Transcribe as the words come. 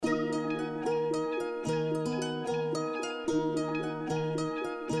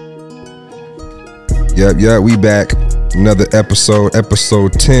Yep, we back. Another episode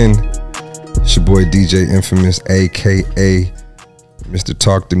 10. It's your boy DJ Infamous, a.k.a. Mr.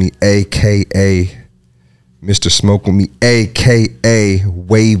 Talk to Me, a.k.a. Mr. Smoke with Me, a.k.a.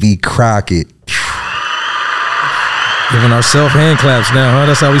 Wavy Crockett. Giving ourselves hand claps now, huh?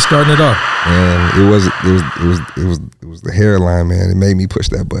 That's how we starting it off. Man, it was the hairline, man. It made me push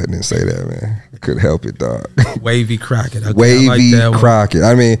that button and say that, man. I couldn't help it, dog. Wavy Crockett. Okay, Wavy I like Crockett.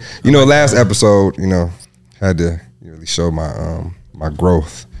 I mean, last episode, had to really show my my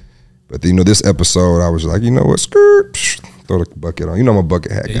growth. But this episode, I was like, you know what, skirt, throw the bucket on. I'm a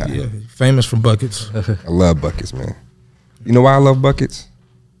bucket hat guy. Yeah, famous from buckets. I love buckets, man. You know why I love buckets?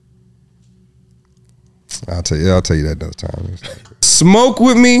 I'll tell you that another time. Smoke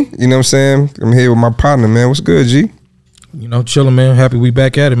with me, you know what I'm saying? I'm here with my partner, man. What's good, G? Chilling, man. Happy we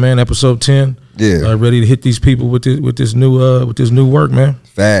back at it, man. Episode 10. Yeah. Ready to hit these people with this new work, man.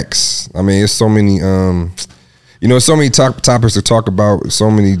 Facts. I mean, it's so many so many topics to talk about, so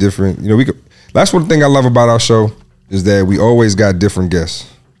many different, that's one thing I love about our show is that we always got different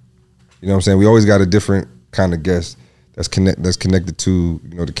guests. You know what I'm saying? We always got a different kind of guest that's connected to,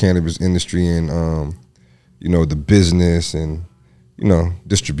 the cannabis industry and the business and,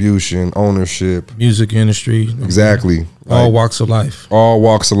 distribution, ownership. Music industry. Exactly. All walks of life. All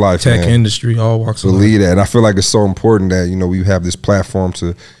walks of life, Tech man. industry, all walks of life. Believe that. And I feel like it's so important that, we have this platform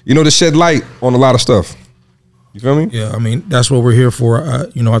to, to shed light on a lot of stuff. You feel me? Yeah, I mean, that's what we're here for.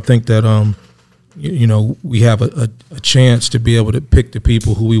 I think that, we have a chance to be able to pick the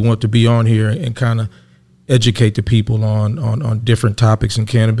people who we want to be on here and kind of educate the people on different topics in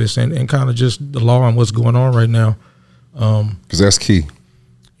cannabis and kind of just the law and what's going on right now. Because that's key.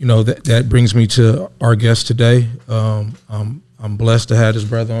 That brings me to our guest today. I'm blessed to have his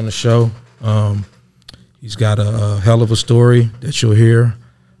brother on the show. He's got a hell of a story that you'll hear.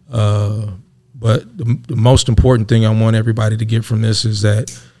 But the most important thing I want everybody to get from this is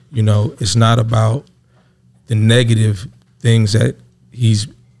that, it's not about the negative things that he's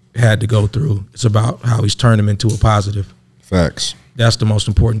had to go through. It's about how he's turned them into a positive. Facts. That's the most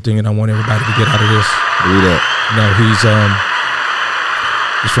important thing, and I want everybody to get out of this. Believe that.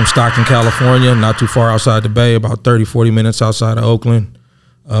 He's from Stockton, California, not too far outside the Bay, about 30, 40 minutes outside of Oakland.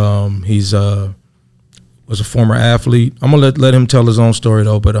 He's was a former athlete. I'm gonna let him tell his own story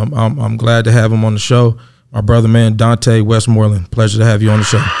though, but I'm glad to have him on the show. My brother, man, Donte Westmoreland. Pleasure to have you on the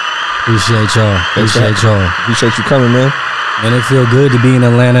show. Appreciate y'all. Appreciate you coming, man. Man, it feel good to be in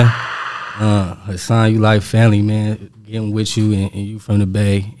Atlanta. Hassan, you like family, man. Getting with you and you from the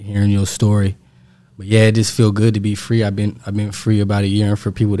Bay, hearing your story. But yeah, it just feel good to be free. I've been free about a year, and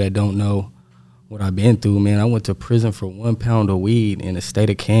for people that don't know what I've been through, man, I went to prison for 1 pound of weed in the state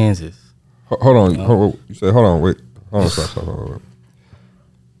of Kansas. Hold on. You said, hold on, wait. Hold on, stop. Hold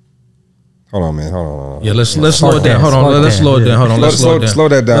on, man. Hold on. Yeah, let's slow it down. Hold on, let's slow it down. Hold on, let's slow it down. Slow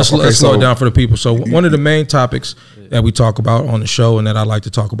that down. Let's slow it down for the people. So one of the main topics that we talk about on the show and that I like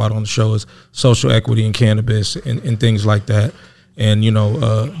to talk about on the show is social equity in cannabis and things like that. And,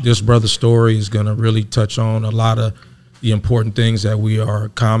 this brother's story is going to really touch on a lot of the important things that we are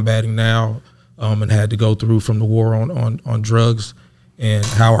combating now and had to go through from the war on drugs and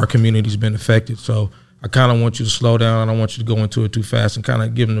how our community's been affected. So I kind of want you to slow down. I don't want you to go into it too fast and kind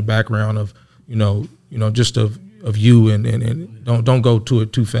of give them the background of, just of you and don't go to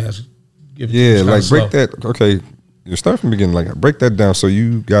it too fast. Break that. Okay, you start from the beginning. Like break that down. So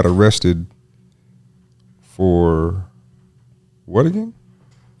you got arrested for what again?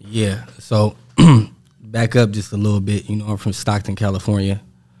 Yeah. So back up just a little bit. I'm from Stockton, California,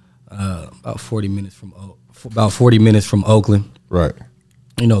 about 40 minutes from Oakland. Right.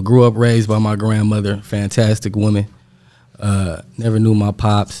 Grew up raised by my grandmother, fantastic woman. Never knew my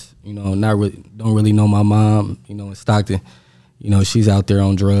pops. Don't really know my mom. In Stockton, she's out there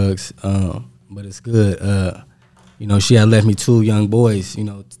on drugs. But it's good. She had left me 2 young boys.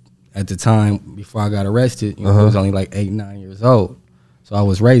 At the time before I got arrested, I was only like 8, 9 years old. So I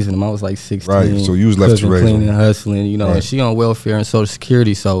was raising them. I was like 16. Right. So you was left to raise cleaning, them. hustling. Right. And she on welfare and Social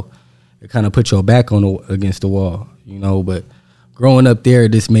Security. So it kind of put your back against the wall. But growing up there,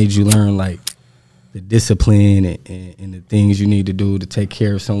 this made you learn like the discipline and the things you need to do to take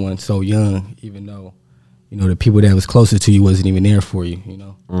care of someone so young, even though, the people that was closest to you wasn't even there for you,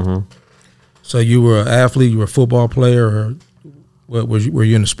 Mm-hmm. So you were an athlete, you were a football player, or were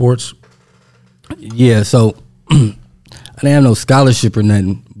you in the sports? Yeah, so I didn't have no scholarship or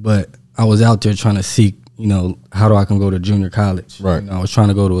nothing, but I was out there trying to seek, how do I can go to junior college. Right. I was trying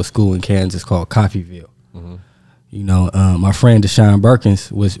to go to a school in Kansas called Coffeyville. Mm-hmm. My friend Deshaun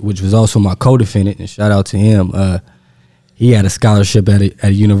Burkins, which was also my co-defendant, and shout out to him, he had a scholarship at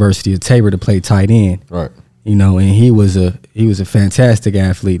a University of Tabor to play tight end. Right. You know, and he was a fantastic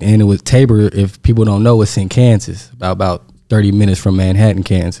athlete. And it was Tabor, if people don't know, it's in Kansas, about 30 minutes from Manhattan,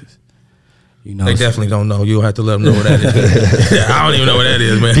 Kansas. You know, they definitely don't know. You'll have to let them know what that is. I don't even know what that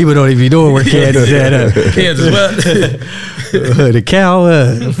is, man. People don't even know where Kansas is at. Kansas, what? The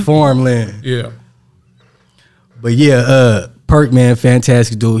cow, farmland. Yeah. But yeah, Perk, man,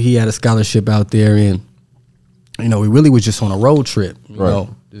 fantastic dude. He had a scholarship out there, and you know, we really was just on a road trip. You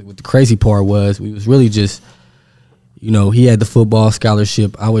know, what the crazy part was, we was really just, you know, he had the football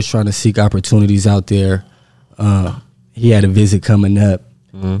scholarship. I was trying to seek opportunities out there. He had a visit coming up.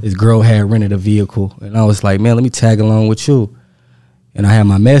 His girl had rented a vehicle, and I was like, man, let me tag along with you. And I had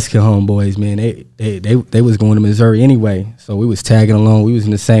my Mexican homeboys, man. They was going to Missouri anyway, so we was tagging along. We was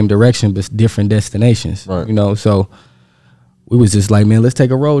in the same direction, but different destinations. Right. You know, so we was just like, man, let's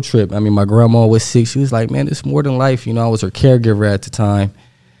take a road trip. I mean, my grandma was sick. She was like, man, it's more than life. You know, I was her caregiver at the time,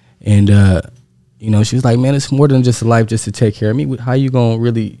 and you know, she was like, man, it's more than just a life just to take care of me. How you gonna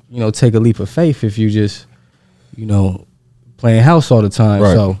really, you know, take a leap of faith if you just, you know, playing house all the time?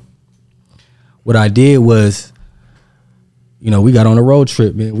 Right. So what I did was, you know, we got on a road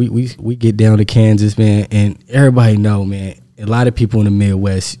trip, man. We get down to Kansas, man, and everybody know, man, a lot of people in the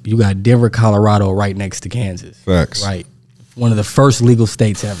Midwest, you got Denver, Colorado right next to Kansas. Facts. Right. One of the first legal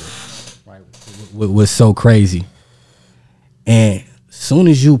states ever. Right. Was so crazy. And soon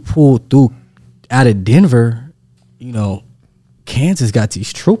as you pull through out of Denver, you know, Kansas got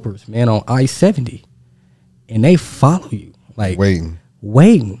these troopers, man, on I-70. And they follow you. Like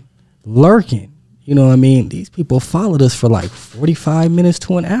waiting, lurking. You know what I mean? These people followed us for like 45 minutes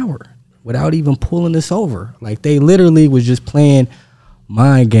to an hour without even pulling us over. Like they literally was just playing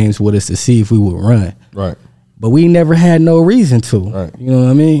mind games with us to see if we would run. Right. But we never had no reason to. Right. You know what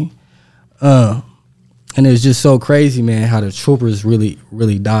I mean? And it's just so crazy, man, how the troopers really,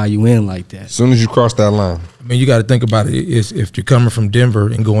 really dial you in like that. As soon as you cross that line. I mean, you got to think about it. Is if you're coming from Denver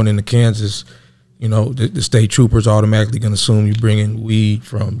and going into Kansas, you know, the state troopers automatically going to assume you bring in weed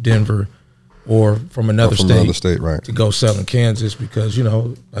from Denver or from another state, right, to go sell in Kansas because, you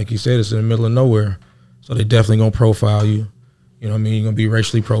know, like you said, it's in the middle of nowhere. So they definitely going to profile you. You know what I mean? You're going to be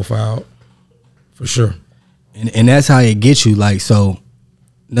racially profiled for sure. And that's how it gets you. Like, so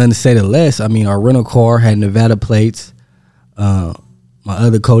nothing to say the less. I mean, our rental car had Nevada plates. My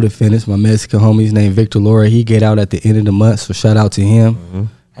other co-defendants, my Mexican homies named Victor Laura, he get out at the end of the month, so shout out to him.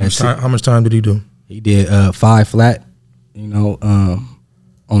 Mm-hmm. How much time did he do? He did 5 flat, you know,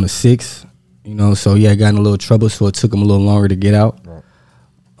 on the 6th, you know, so he had gotten a little trouble, so it took him a little longer to get out.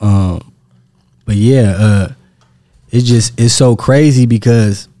 Right. But yeah, it's so crazy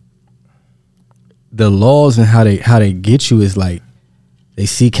because the laws and how they get you is like, they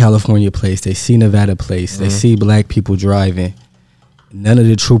see California plates, they see Nevada plates, they see black people driving. None of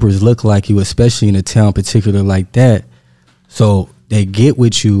the troopers look like you, especially in a town particular like that. So they get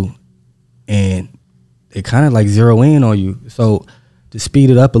with you and they kind of like zero in on you. So to speed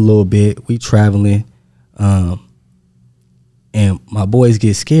it up a little bit, we traveling, and my boys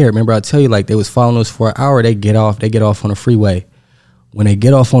get scared. Remember I tell you, like, they was following us for an hour. They get off on the freeway. When they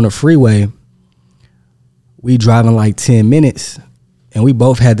get off on the freeway, we driving like 10 minutes, and we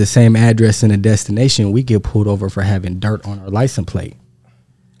both had the same address and a destination. We get pulled over for having dirt on our license plate.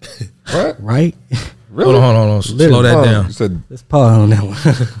 What? Right? Really? Hold on. Slow that down. You said, Let's pause on that one.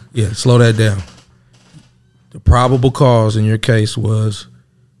 Yeah, slow that down. The probable cause in your case was,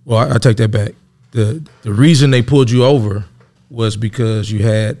 well, I take that back. The reason they pulled you over was because you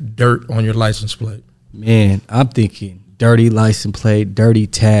had dirt on your license plate. Man, I'm thinking dirty license plate, dirty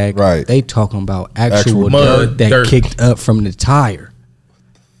tag. Right. They talking about actual mud, dirt kicked up from the tire.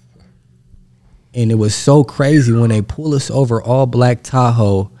 And it was so crazy when they pull us over, all black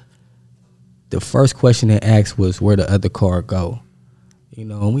Tahoe. The first question they asked was, where the other car go? You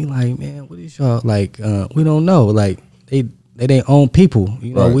know, and we like, man, what is y'all, like, we don't know. Like, they own people.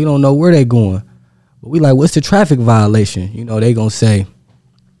 You know, we don't know where they going. But we like, what's the traffic violation? You know, they gonna say,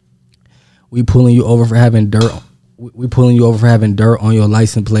 we pulling you over for having dirt. We pulling you over for having dirt on your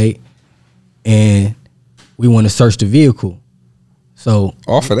license plate, and we want to search the vehicle. So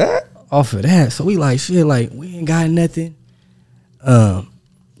off of that, so we like, shit, like, we ain't got nothing.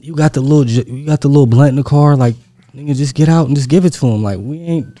 You got the little blunt in the car, like, nigga, just get out and just give it to him. Like, we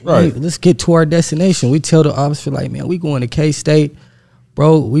ain't let's get to our destination. We tell the officer, like, man, we going to K-State,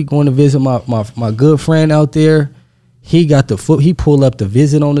 bro. We going to visit my good friend out there. He got he pulled up the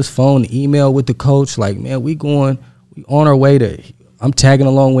visit on his phone, the email with the coach, like, man, we on our way to I'm tagging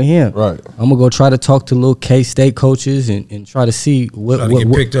along with him. Right. I'm gonna go try to talk to little K-State coaches and try to see what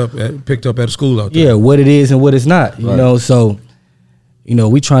get picked up at a school out there. Yeah, what it is and what it's not. You Right. know, so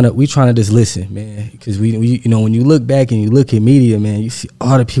we trying to just listen, man, because we you know, when you look back and you look at media, man, you see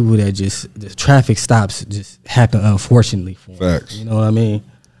all the people that just the traffic stops just happen unfortunately for them. Facts. You know what I mean?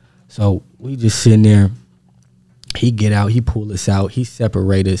 So we just sitting there. He get out, he pull us out, he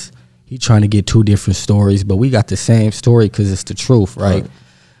separate us. He trying to get two different stories, but we got the same story because it's the truth, right?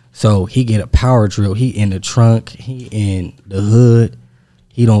 So he get a power drill. He in the trunk, he in the hood.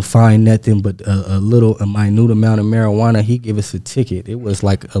 He don't find nothing but a minute amount of marijuana. He give us a ticket. It was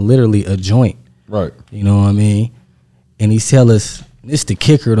like literally a joint. Right. You know what I mean? And he tell us, this the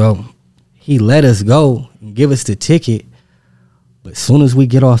kicker though, he let us go and give us the ticket, but as soon as we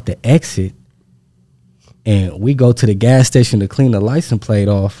get off the exit and we go to the gas station to clean the license plate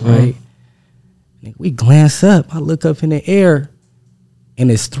off, right? We glance up, I look up in the air, and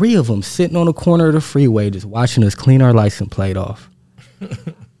there's 3 of them sitting on the corner of the freeway just watching us clean our license plate off.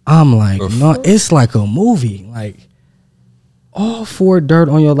 I'm like, no, it's like a movie. Like, all 4 dirt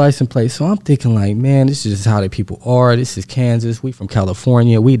on your license plate. So I'm thinking like, man, this is just how the people are. This is Kansas. We from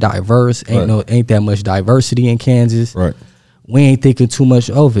California. We diverse. Ain't that much diversity in Kansas. Right. We ain't thinking too much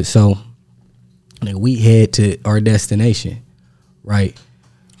of it. So like, we head to our destination, right?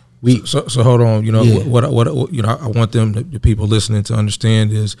 So hold on. You know what you know. I want them, the people listening, to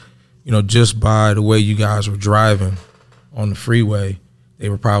understand is, you know, just by the way you guys were driving on the freeway, they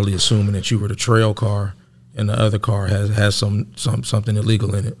were probably assuming that you were the trail car, and the other car has something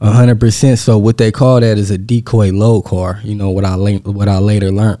illegal in it. 100%. So what they call that is a decoy load car. You know what I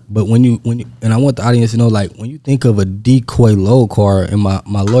later learned. But when you and I want the audience to know, like, when you think of a decoy load car, and my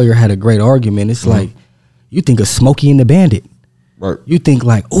lawyer had a great argument. It's like you think of Smokey and the Bandit. Right. You think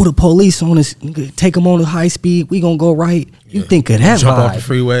like, oh, the police on us, take them on the high speed. We gonna go right. You think of that Jump vibe. off the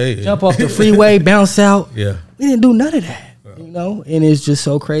freeway. Jump off the freeway, bounce out. Yeah. We didn't do none of that. You know, and it's just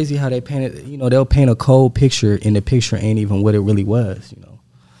so crazy how they painted. You know, they'll paint a cold picture, and the picture ain't even what it really was. You know.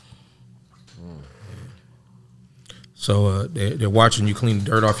 So they're watching you clean the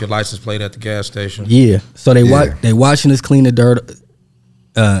dirt off your license plate at the gas station. Yeah. So they watching us clean the dirt.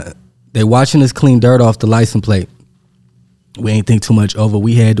 They watching us clean dirt off the license plate. We ain't think too much over.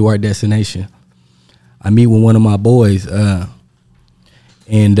 We head to our destination. I meet with one of my boys,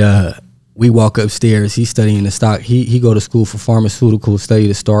 and we walk upstairs. He's studying the stock. He go to school for pharmaceuticals, study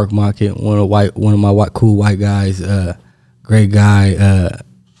the stock market. One of my cool white guys, great guy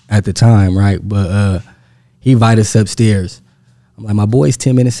at the time, right? But he invited us upstairs. I'm like, my boy's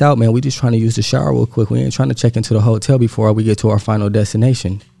 10 minutes out, man. We just trying to use the shower real quick. We ain't trying to check into the hotel before we get to our final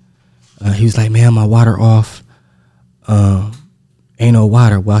destination. He was like, man, my water off. Ain't no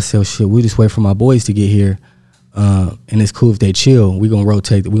water. Well, I said, shit, we just wait for my boys to get here. And it's cool if they chill. We're going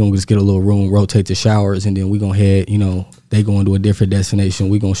to just get a little room, rotate the showers, and then we're going to head, you know, they going to a different destination.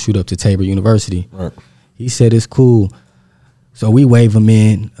 We're going to shoot up to Tabor University. Right. He said it's cool. So we wave them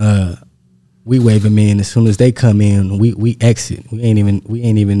in. As soon as they come in, we exit. We ain't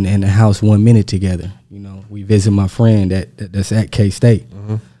even in the house 1 minute together. You know, we visit my friend that's at K-State.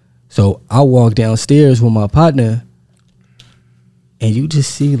 Mm-hmm. So I walk downstairs with my partner, and you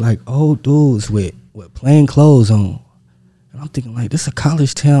just see like old dudes with plain clothes on. And I'm thinking like, this is a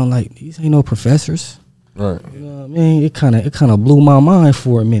college town. Like, these ain't no professors. Right. You know what I mean? It kind of blew my mind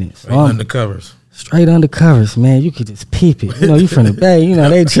for a minute. So undercovers. Straight undercovers, man. You could just peep it. You know, you from the Bay. You know,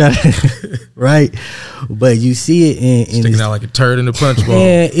 they try to, right? But you see it in sticking out like a turd in the punch bowl.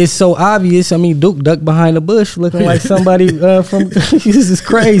 Yeah, it's so obvious. I mean, Duke ducked behind the bush looking like somebody from, this is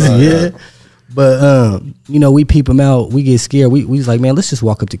crazy, yeah. But, you know, we peep them out. We get scared. We was like, man, let's just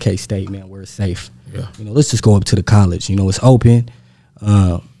walk up to K-State, man, where it's safe. Yeah. You know, let's just go up to the college. You know, it's open.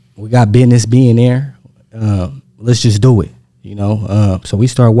 We got business being there. Let's just do it. You know, so we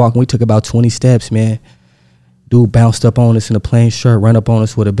started walking. We took about 20 steps, man. Dude bounced up on us in a plain shirt, run up on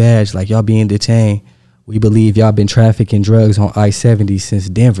us with a badge, like, y'all being detained. We believe y'all been trafficking drugs on I-70 since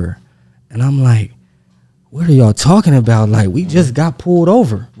Denver. And I'm like, what are y'all talking about? Like, we just got pulled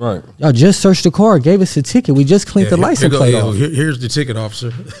over. Right. Y'all just searched the car, gave us a ticket. We just cleaned the license plate off. Here's the ticket,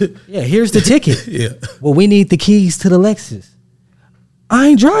 officer. Yeah, here's the ticket. Yeah. Well, we need the keys to the Lexus. I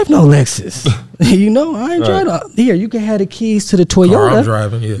ain't drive no Lexus. You know, I ain't drive. Here, you can have the keys to the Toyota. Car I'm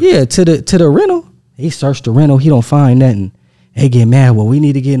driving, yeah. Yeah, to the rental. He searched the rental. He don't find nothing. They get mad. Well, we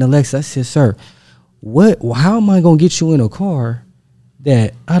need to get in the Lexus. I said, sir, how am I going to get you in a car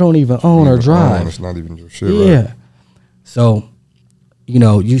that I don't even own or drive? It's not even your shit, yeah. Right? So, you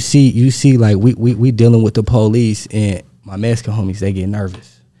know, you see like we dealing with the police, and my Mexican homies, they get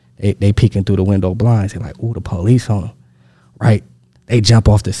nervous. They peeking through the window blinds. They're like, ooh, the police on them. Right? They jump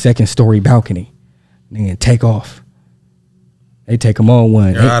off the 2nd story balcony and then take off. They take them on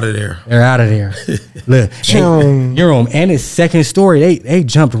one. They're out of there. They're out of there. Look, you're on, and it's 2nd story. They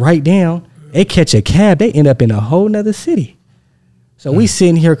jumped right down. They catch a cab. They end up in a whole nother city. So we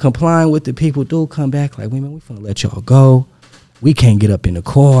sitting here complying with the people. Dude come back like, wait, man, we finna let y'all go. We can't get up in the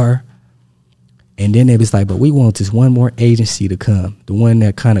car. And then they was like, but we want this one more agency to come. The one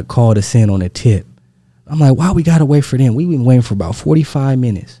that kind of called us in on a tip. I'm like, why we gotta wait for them? We've been waiting for about 45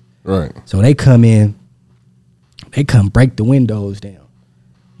 minutes. Right. So they come in. They come break the windows down.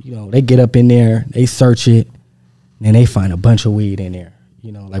 You know, they get up in there, they search it, and then they find a bunch of weed in there.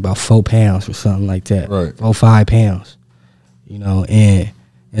 You know, like about 4 pounds or something like that. Right. 4, 5 pounds. You know, and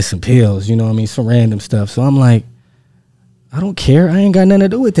some pills, you know what I mean, some random stuff. So I'm like, I don't care. I ain't got nothing to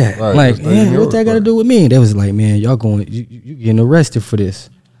do with that. Right. Like, man, what that got to do with me? They was like, man, y'all going, you getting arrested for this.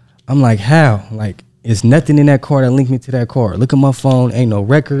 I'm like, how? Like, it's nothing in that car that linked me to that car. Look at my phone, ain't no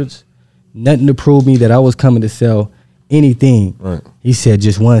records. Nothing to prove me that I was coming to sell anything. Right. He said,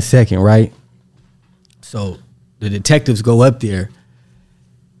 just 1 second, right? So the detectives go up there,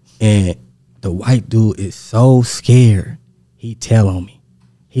 and the white dude is so scared. He tell on me.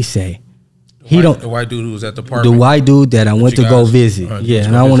 He say, The white dude who was at the party. The white dude that I went to go visit. Yeah,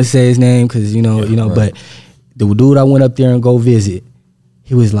 and I don't want to say his name because, you know, right. But the dude I went up there and go visit,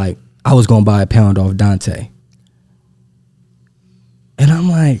 he was like, I was going to buy a pound off Donte. And I'm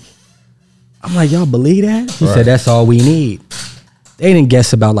like, y'all believe that? He said, that's all we need. They didn't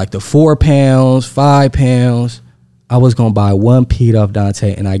guess about like the 4 pounds, 5 pounds. I was going to buy 1 Pete off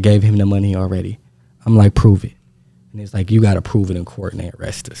Donte, and I gave him the money already. I'm like, prove it. And it's like, you got to prove it in court, and they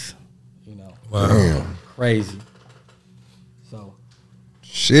arrest us. You know? Wow. Damn. Crazy. So.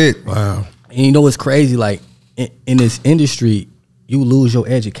 Shit. Wow. And you know what's crazy? Like, in this industry, you lose your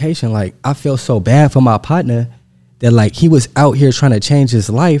education. Like, I felt so bad for my partner that, like, he was out here trying to change his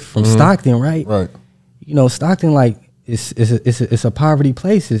life from Stockton, right? Right. You know, Stockton, like, it's a poverty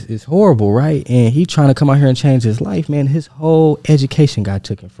place. It's horrible, right? And he trying to come out here and change his life, man. His whole education got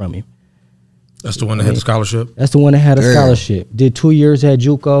taken from him. That's the one that had the scholarship? That's the one that had a scholarship. Did 2 years at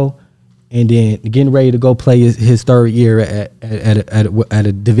JUCO, and then getting ready to go play his 3rd year at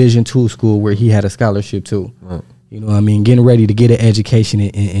a Division II school where he had a scholarship too. Right. You know what I mean? Getting ready to get an education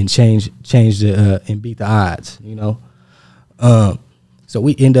and change the and beat the odds, you know? So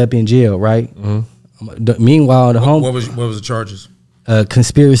we end up in jail, right? Mm-hmm. Meanwhile, what was the charges?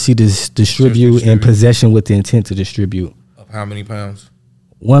 Conspiracy to distribute and possession with the intent to distribute. Of how many pounds?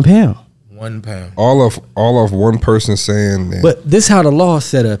 1 pound. 1 pound. All of one person saying that. But this how the law is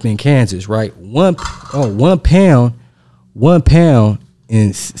set up in Kansas, right? 1 pound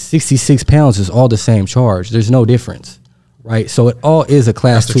and 66 pounds is all the same charge. There's no difference, right? So it all is a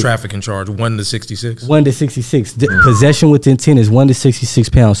class 2. That's the trafficking charge, 1 to 66. 1 to 66. Possession with intent is 1 to 66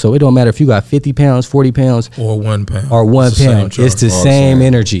 pounds. So it don't matter if you got 50 pounds, 40 pounds, or 1 pound, or 1 pound. It's the same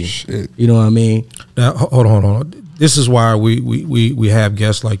energy. Shit. You know what I mean? Now, hold on. This is why we have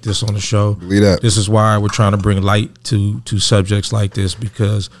guests like this on the show. Believe that. This is why we're trying to bring light to subjects like this,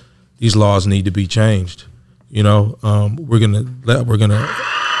 because these laws need to be changed. You know, we're gonna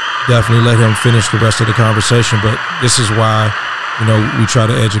definitely let him finish the rest of the conversation, but this is why, you know, we try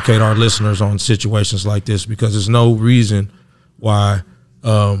to educate our listeners on situations like this, because there's no reason why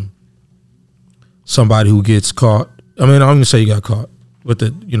somebody who gets caught. I mean, I'm gonna say you got caught, but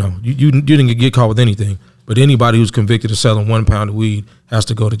you didn't get caught with anything. But anybody who's convicted of selling 1 pound of weed has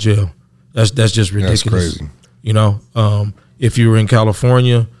to go to jail. That's just ridiculous. That's crazy. You know, if you were in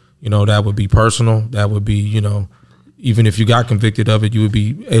California, you know, that would be personal. That would be, you know, even if you got convicted of it, you would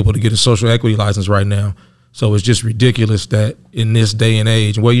be able to get a social equity license right now. So it's just ridiculous that in this day and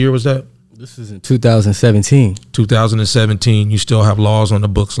age, what year was that? This is in 2017. 2017, you still have laws on the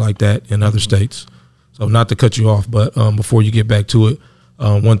books like that in other states. So not to cut you off, but before you get back to it,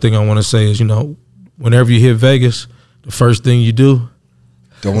 one thing I want to say is, you know, whenever you hit Vegas, the first thing you do,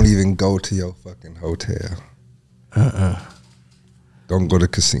 don't even go to your fucking hotel. Don't go to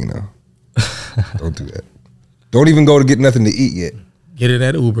casino. Don't do that. Don't even go to get nothing to eat yet. Get it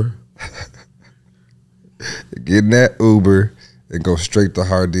at Uber. Get in that Uber and go straight to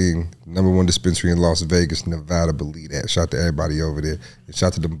Harding, #1 dispensary in Las Vegas, Nevada. Believe that. Shout out to everybody over there. And shout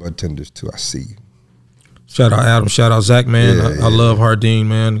out to them bud tenders too. I see you. Shout out Adam. Shout out Zach, man. I love Hardin,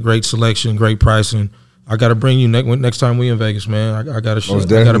 man. Great selection, great pricing. I got to bring you next time we in Vegas, man. I got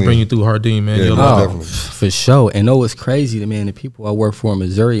to bring you through Hardin, man. Yeah, for sure. And know what's crazy, man? The people I work for in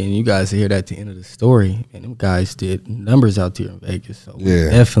Missouri, and you guys hear that at the end of the story, and them guys did numbers out there in Vegas. So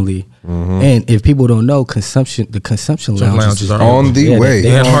definitely. Mm-hmm. And if people don't know, the consumption lounges are on the way.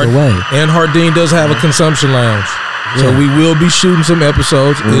 They're on the way. And Hardin does have a consumption lounge. So we will be shooting some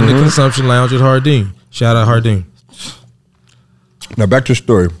episodes in the Consumption Lounge at Hardin. Shout out Hardin. Now back to the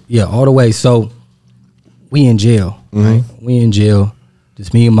story. Yeah, all the way. So we in jail, right? We in jail.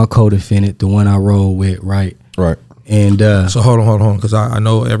 Just me and my co-defendant, the one I roll with, right? Right. And So hold on, because I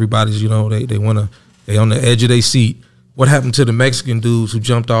know everybody's, they want to, they on the edge of their seat. What happened to the Mexican dudes who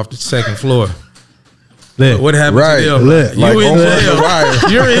jumped off the second floor? What happened to them? Like you in Omar jail. and the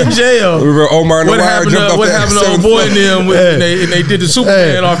Wire. You're in jail. Omar and the Wire jumped off What that happened to seventh boy floor. and them and they did the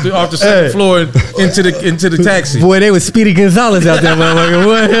Superman off the second floor into the taxi? boy, they was Speedy Gonzalez out there, motherfucker.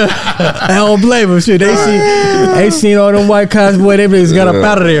 Boy, I don't blame them. Shit, they seen all them white cops. Boy, they just got up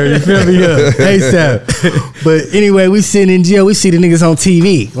out of there. You feel me? ASAP. But anyway, we sitting in jail. We see the niggas on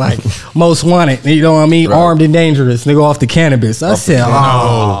TV, like Most Wanted. You know what I mean? Right. Armed and dangerous. Nigga off the cannabis. I said,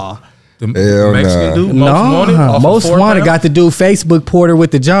 oh. The Hell Mexican nah. dude, No, Most Wanted got the dude Facebook porter with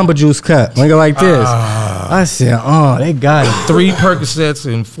the Jamba Juice cup. Nigga like this. I said, oh, they got it. 3 Percocets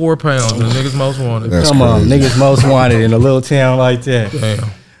and 4 pounds. The niggas Most Wanted. That's Come on, crazy. niggas Most Wanted in a little town like that. Damn.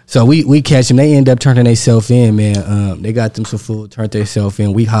 So we catch them. They end up turning themselves in, man. They got them some food, turned themselves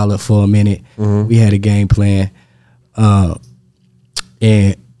in. We hollered for a minute. We had a game plan. And,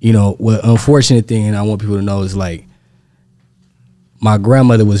 what unfortunate thing, and I want people to know, is like, my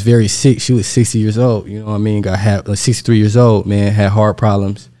grandmother was very sick. She was 60 years old. You know what I mean? 63 years old, man, had heart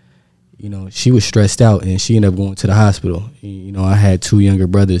problems. She was stressed out, and she ended up going to the hospital. I had 2 younger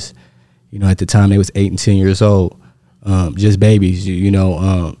brothers. At the time, they was 8 and 10 years old. Just babies,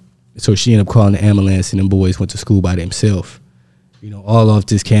 so she ended up calling the ambulance, and them boys went to school by themselves. All off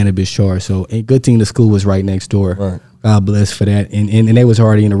this cannabis charge. So a good thing the school was right next door. Right. God bless for that. And they was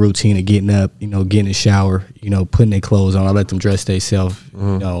already in a routine of getting up, getting in the shower, putting their clothes on. I let them dress themselves,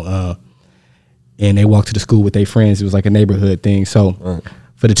 and they walked to the school with their friends. It was like a neighborhood thing. So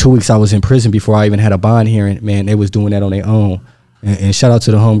for the 2 weeks I was in prison before I even had a bond hearing, man, they was doing that on their own. And shout out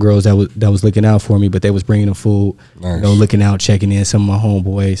to the homegirls that was looking out for me, but they was bringing them food, Nice. looking out, checking in. Some of my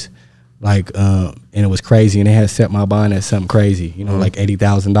homeboys, and it was crazy. And they had set my bond at something crazy, like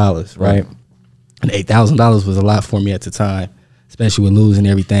 $80,000, right? And $8,000 was a lot for me at the time, especially with losing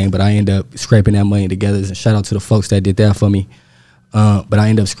everything. But I ended up scraping that money together. And shout out to the folks that did that for me. But I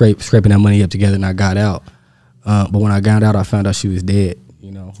ended up scraping that money up together, and I got out. But when I got out, I found out she was dead.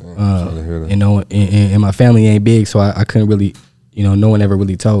 Sorry to hear that. And my family ain't big, so I couldn't really, no one ever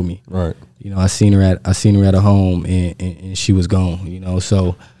really told me. Right. I seen her at a home, and she was gone.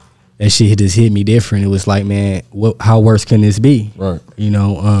 So that shit just hit me different. It was like, man, how worse can this be? Right.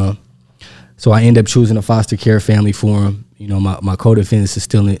 So I ended up choosing a foster care family for him. My co-defendants is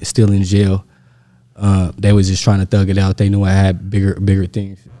still in jail. They was just trying to thug it out. They knew I had bigger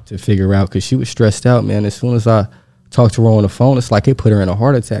things to figure out, because she was stressed out, man. As soon as I talked to her on the phone, it's like it put her in a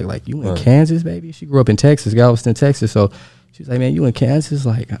heart attack. Like, you in Kansas, baby? She grew up in Texas, Galveston, Texas. So she's like, man, you in Kansas?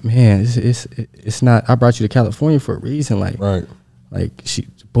 Like, man, it's not. I brought you to California for a reason. Like, Right. like she,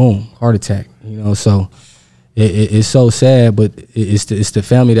 boom, heart attack. So. It's so sad, but it's the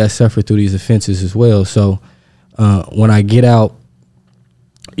family that suffered through these offenses as well. So when I get out,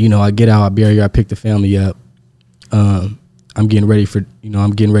 I bury her, I pick the family up. I'm getting ready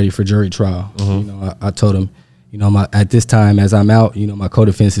for jury trial. I told them, at this time as I'm out, my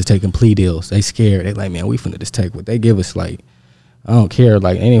co-defense is taking plea deals. They scared. They like, man, we finna just take what they give us. Like, I don't care.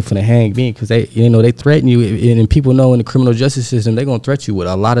 Like, they ain't finna hang me, because they threaten you, and people know in the criminal justice system they gonna threaten you with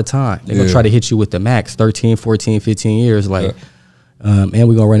a lot of time. They gonna try to hit you with the max 13, 14, 15 years. Like, and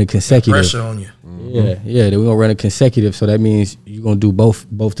we gonna run a consecutive. Pressure on you. Yeah. Then we gonna run a consecutive. So that means you gonna do both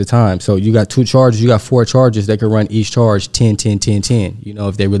the time. So you got 2 charges. You got 4 charges. They can run each charge 10, 10, 10, 10.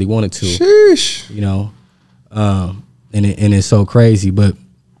 If they really wanted to. Sheesh. And it's so crazy. But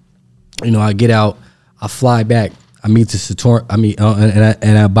I get out. I fly back. I meet this attorney.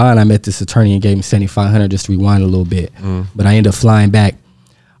 And I bond. I met this attorney and gave him $7,500 just to rewind a little bit. But I end up flying back.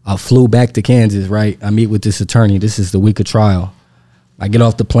 I flew back to Kansas. Right. I meet with this attorney. This is the week of trial. I get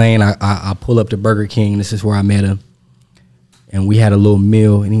off the plane. I pull up to Burger King. This is where I met him. And we had a little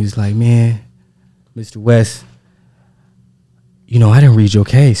meal. And he was like, man, Mr. West, I didn't read your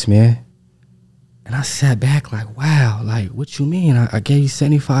case, man. And I sat back like, wow, like, what you mean? I gave you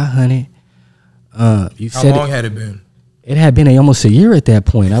 $7,500. How long had it been? It had been almost a year at that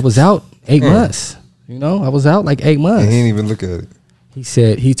point. I was out 8 months. I was out like 8 months. And he didn't even look at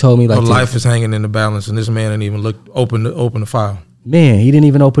it. He told me like, life is hanging in the balance, and this man didn't even open the file. Man, he didn't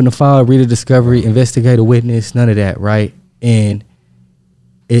even open the file, read a discovery, investigate a witness, none of that, right? And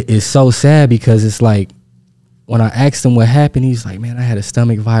it's so sad, because it's like, when I asked him what happened, he's like, man, I had a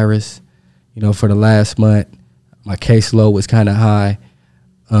stomach virus, for the last month. My caseload was kind of high.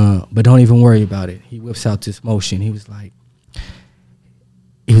 But don't even worry about it. He whips out this motion. He was like,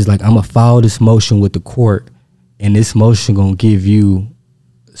 I'm gonna follow this motion with the court, and this motion gonna give you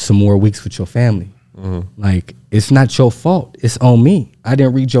some more weeks with your family. Like, it's not your fault. It's on me. I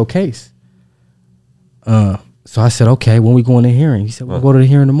didn't read your case. So I said, okay, when we going to hearing? He said, we'll go to the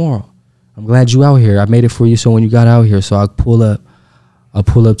hearing tomorrow. I'm glad you out here. I made it for you so when you got out here. So I'll pull up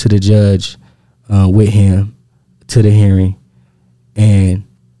to the judge with him to the hearing, and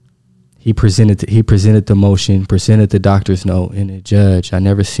he presented the motion, presented the doctor's note, and the judge, I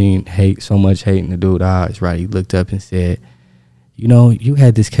never seen so much hate in the dude's eyes, right? He looked up and said, you know, you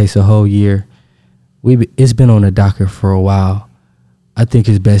had this case a whole year. It's been on the docket for a while. I think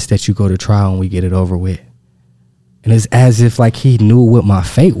it's best that you go to trial and we get it over with. And it's as if like he knew what my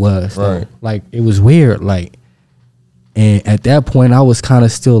fate was. Right. Like, it was weird. Like, and at that point I was kind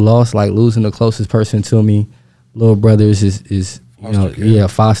of still lost, like losing the closest person to me. Little brothers is you know, yeah,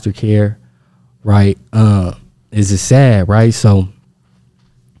 foster care, right? Is sad, right? So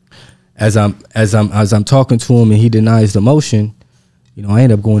as I'm talking to him and he denies the motion, you know, I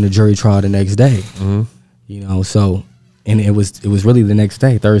end up going to jury trial the next day. You know, so, and it was really the next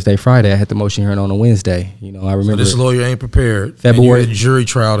day, Thursday, Friday. I had the motion hearing on a Wednesday. You know, I remember. So this lawyer ain't prepared. February, and you had jury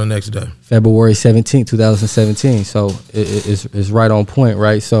trial the next day. February 17, 2017. So it's right on point,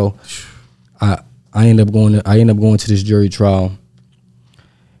 right? So I end up going to this jury trial,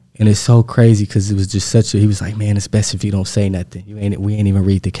 and it's so crazy because it was just he was like, man, it's best if you don't say nothing. We ain't even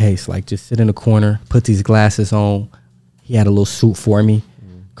read the case. Like, just sit in the corner, put these glasses on. He had a little suit for me.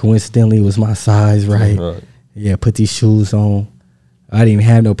 Coincidentally, it was my size, right? Yeah, put these shoes on. I didn't even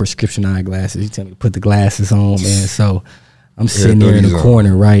have no prescription eyeglasses. He tell me to put the glasses on, man. So I'm sitting there in the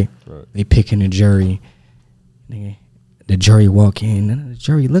corner, right? They picking the jury. The jury walk in. None of the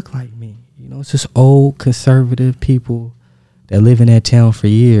jury look like me. You know, it's just old conservative people that live in that town for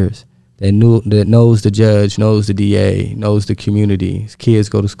years, that knows the judge, knows the DA, knows the community. His kids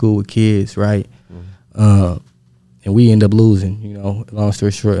go to school with kids, right? And we end up losing, you know, long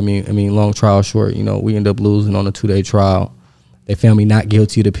story short, long trial short, you know, we end up losing on a 2-day trial. They found me not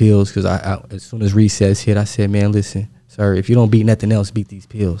guilty of the pills because I as soon as recess hit, I said, man, listen, sir, if you don't beat nothing else, beat these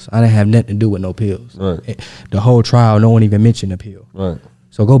pills. I didn't have nothing to do with no pills. Right. The whole trial, no one even mentioned the pill. Right.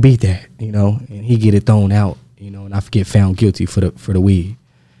 So go beat that, you know, and he get it thrown out, you know, and I get found guilty for the weed,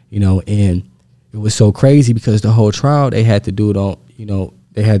 you know, and it was so crazy because the whole trial, they had the dude on, you know,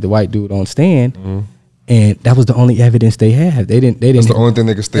 they had the white dude on stand. And that was the only evidence they had. They didn't. That's the only thing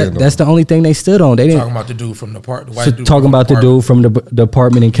they could stand on. That's the only thing they stood on. They didn't talking about the dude from the white dude. Talking about the dude from the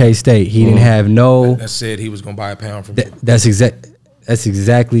department in K-State. He didn't have no. That said he was gonna buy a pound from. That's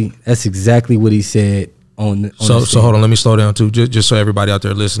exactly what he said on. So hold on. Let me slow down too, just so everybody out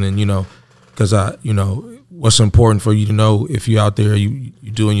there listening, you know, because what's important for you to know if you're out there, you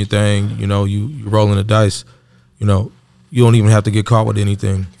doing your thing, you know, you rolling the dice, you know. You don't even have to get caught with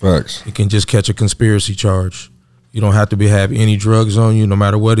anything. Facts. You can just catch a conspiracy charge. You don't have to have any drugs on you, no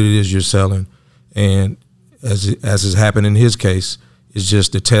matter what it is you're selling. And as has happened in his case, it's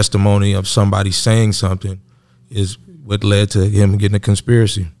just the testimony of somebody saying something is what led to him getting a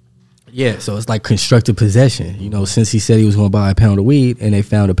conspiracy. Yeah, so it's like constructive possession. You know, since he said he was going to buy a pound of weed, and they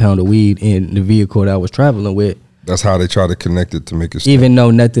found a pound of weed in the vehicle that I was traveling with. That's how they try to connect it to make it stop. Even though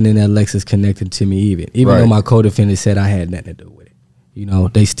nothing in that Lexus connected to me, even though my co-defendant said I had nothing to do with it, you know,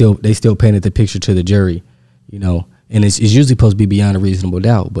 they still painted the picture to the jury, you know, and it's usually supposed to be beyond a reasonable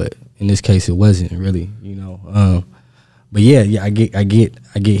doubt, but in this case it wasn't really, you know. But yeah, I get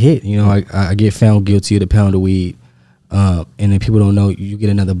hit, you know, I get found guilty of the pound of weed, and then people don't know you get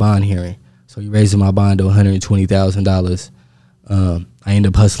another bond hearing, so you raising my bond to $120,000. I end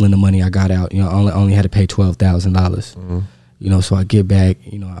up hustling the money I got out. You know, I only had to pay $12,000. You know, so I get back.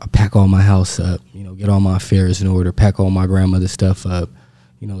 You know, I pack all my house up. You know, get all my affairs in order. Pack all my grandmother's stuff up.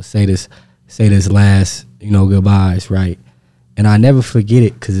 You know, say this last, you know, goodbyes, right? And I never forget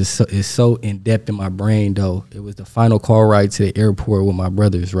it because it's so in depth in my brain. Though it was the final car ride to the airport with my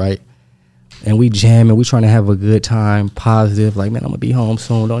brothers, right? And we jamming. We trying to have a good time, positive. Like, man, I'm gonna be home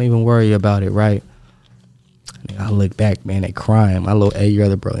soon. Don't even worry about it, right? I look back, man, they crying. My little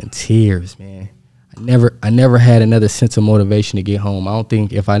 8-year-old brother in tears, man. I never had another sense of motivation to get home. I don't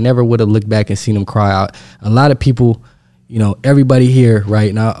think if I never would have looked back and seen them cry out. A lot of people, you know, everybody here, right,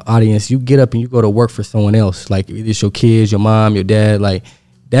 in our audience, you get up and you go to work for someone else. Like, it's your kids, your mom, your dad. Like,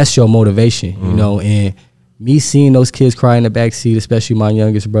 that's your motivation, you know. And me seeing those kids cry in the back seat, especially my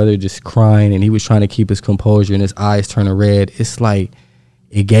youngest brother just crying, and he was trying to keep his composure and his eyes turning red. It's like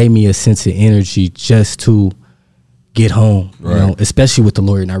it gave me a sense of energy just to get home, you know, especially with the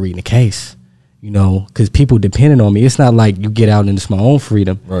lawyer not reading the case. you know, because people depending on me. It's not like you get out and it's my own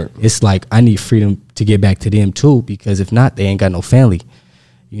freedom. Right. It's like I need freedom to get back to them too, because if not, they ain't got no family,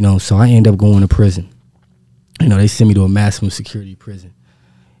 you know. So I end up going to prison. You know, they send me to a maximum security prison,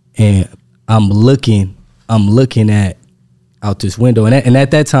 and I'm looking at out this window, and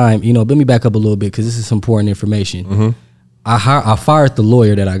at that time, you know, let me back up a little bit because this is some important information. Mm-hmm. I fired the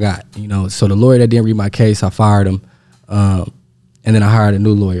lawyer that I got, you know, so the lawyer that didn't read my case, I fired him, and then I hired a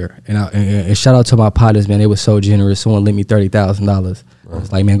new lawyer. And shout out to my partners, man, they were so generous. Someone lent me $30,000. I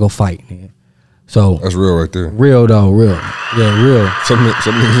was like, man, go fight, man. So that's real right there. Real though, real. Yeah, real. Some niggas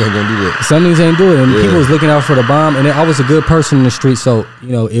ain't gonna do that. Some niggas ain't do it, and people was looking out for the bomb. And I was a good person in the street, so you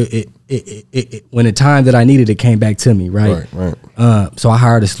know, it when the time that I needed it came back to me, right? So I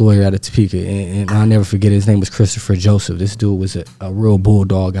hired this lawyer out of Topeka, and I'll never forget it. His name was Christopher Joseph. This dude was a real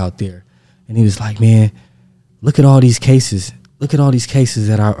bulldog out there, and he was like, man, look at all these cases. Look at all these cases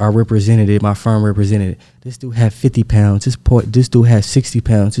that I represented, my firm represented. This dude had 50 pounds. This dude had 60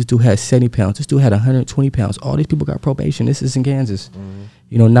 pounds. This dude had 70 pounds. This dude had 120 pounds. All these people got probation. This is in Kansas. Mm-hmm.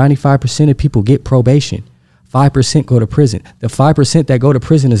 You know, 95% of people get probation. 5% go to prison. The 5% that go to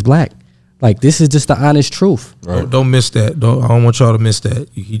prison is black. Like, this is just the honest truth. Right. Don't miss that. I don't want y'all to miss that.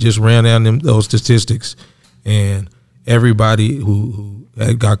 He just ran down those statistics, and everybody who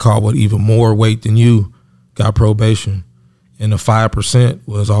had got caught with even more weight than you got probation. And the 5%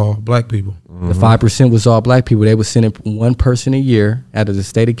 was all black people. Mm-hmm. The 5% was all black people. They were sending one person a year out of the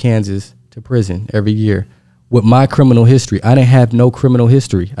state of Kansas to prison every year. With my criminal history, I didn't have no criminal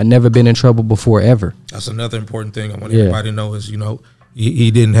history. I never been in trouble before, ever. That's another important thing I want everybody to know is, you know, he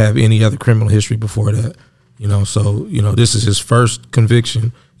didn't have any other criminal history before that. You know, so, you know, this is his first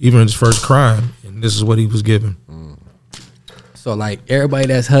conviction, even his first crime, and this is what he was given. So, like, everybody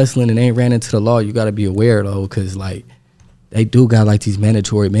that's hustling and ain't ran into the law, you got to be aware, though, because, like, they do got like these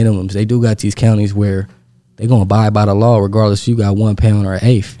mandatory minimums. They do got these counties where they gonna abide by the law regardless if you got 1 pound or an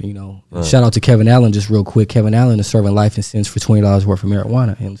eighth, you know. Right. Shout out to Kevin Allen just real quick. Kevin Allen is serving life and sentence for $20 worth of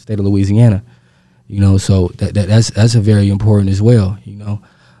marijuana in the state of Louisiana. You know, so that's a very important as well, you know.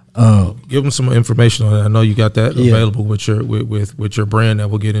 Give them some information on that. I know you got that available with your brand that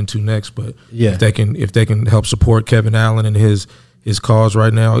we'll get into next, but if they can help support Kevin Allen and his cause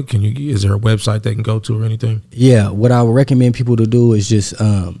right now, is there a website they can go to or anything? Yeah, what I would recommend people to do is just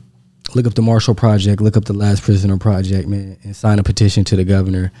look up the Marshall Project, look up the Last Prisoner Project, man, and sign a petition to the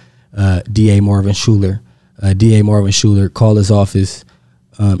governor, DA Marvin Schuler. DA Marvin Schuler, call his office.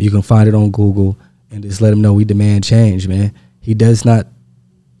 You can find it on Google, and just let him know we demand change, man. He does not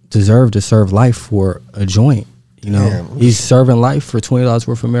deserve to serve life for a joint, you know. Damn. He's serving life for $20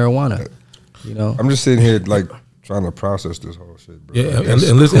 worth of marijuana, you know. I'm just sitting here like trying to process this whole shit, bro. Yeah, and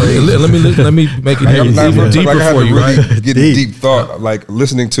listen, let me make it even deeper for you, right? Get deep thought, like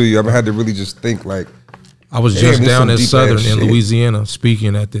listening to you. I've had to really just think, like, I was just down at Southern in Louisiana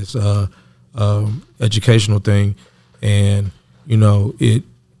speaking at this educational thing, and you know it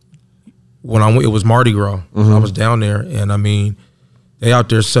was Mardi Gras. Mm-hmm. I was down there, and I mean, they out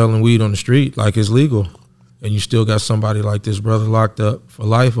there selling weed on the street like it's legal, and you still got somebody like this brother locked up for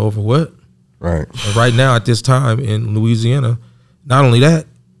life over what? Right. And right now, at this time in Louisiana, not only that,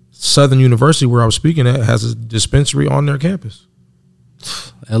 Southern University, where I was speaking at, has a dispensary on their campus.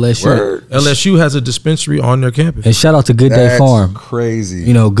 LSU. Word. LSU has a dispensary on their campus. And shout out to Good Day Farm. Crazy.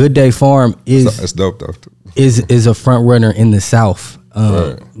 You know, Good Day Farm that's dope though. Is a front runner in the South,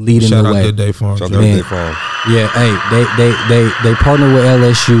 leading shout the way. Shout out Good Day Farm. Shout out Good Day Farm. Yeah, hey, they partner with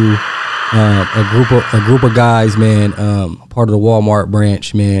LSU. A group of guys, man. Part of the Walmart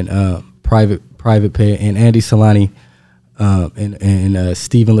branch, man. Private pay, and Andy Solani and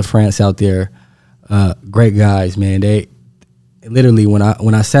Stephen LaFrance out there, great guys, man. They literally, when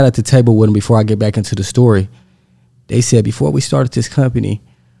I sat at the table with them before I get back into the story, they said before we started this company,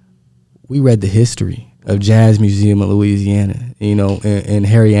 we read the history of Jazz Museum of Louisiana, you know, and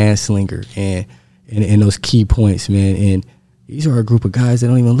Harry Anslinger and those key points, man. And these are a group of guys that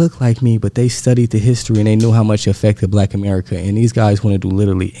don't even look like me, but they studied the history and they knew how much it affected Black America. And these guys want to do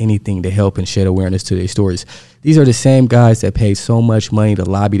literally anything to help and shed awareness to their stories. These are the same guys that paid so much money to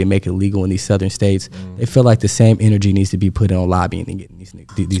lobby to make it legal in these southern states. They feel like the same energy needs to be put on lobbying and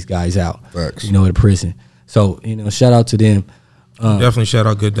getting these guys out, Facts. you know, in prison. So, you know, shout out to them. Definitely shout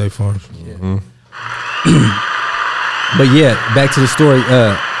out Good Day Farms. Yeah. But yeah, back to the story.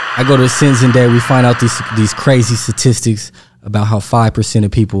 I go to the sentencing day. We find out these crazy statistics about how 5%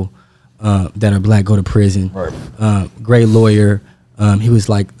 of people that are black go to prison. Right. Great lawyer. He was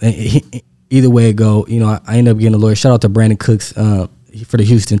like, either way it go, you know, I ended up getting a lawyer. Shout out to Brandon Cooks for the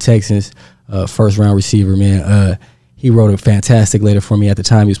Houston Texans, first round receiver, man. he wrote a fantastic letter for me at the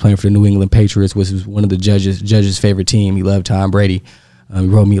time. He was playing for the New England Patriots, which was one of the judge's favorite team. He loved Tom Brady. He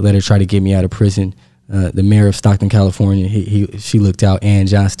wrote me a letter, tried to get me out of prison. The mayor of Stockton, California, she looked out, Ann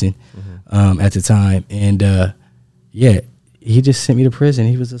Johnston, at the time. And, he just sent me to prison.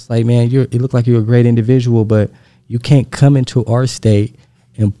 He was just like, man, you look like you're a great individual, but you can't come into our state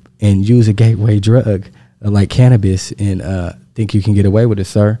and use a gateway drug like cannabis and think you can get away with it,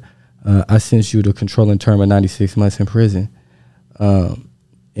 sir. I sent you to controlling term of 96 months in prison. And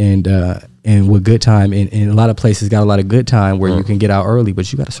with good time, and a lot of places got a lot of good time where you can get out early,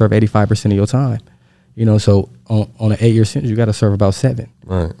 but you got to serve 85% of your time. You know, so on an 8-year sentence, you got to serve about 7.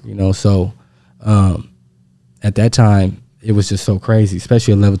 Right. You know, so at that time, it was just so crazy,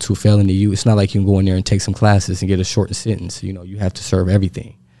 especially a level 2 felony. It's not like you can go in there and take some classes and get a shortened sentence. You know, you have to serve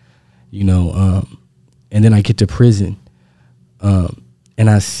everything. You know, and then I get to prison, and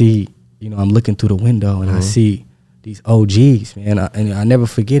I see, you know, I'm looking through the window and I see these OGs, man. And I never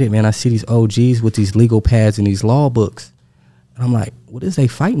forget it, man. I see these OGs with these legal pads and these law books. And I'm like, what is they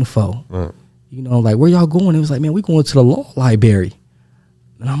fighting for? Right. You know, like, where y'all going? It was like, man, we going to the law library.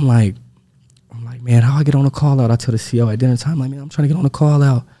 And I'm like, man, how I get on a call out? I tell the CO at dinner time, like, man, I'm trying to get on a call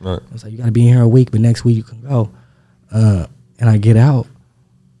out. Right. I was like, you got to be in here a week, but next week you can go. And I get out,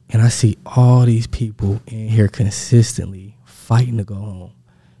 and I see all these people in here consistently fighting to go home.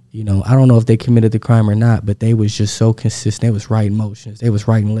 You know, I don't know if they committed the crime or not, but they was just so consistent. They was writing motions. They was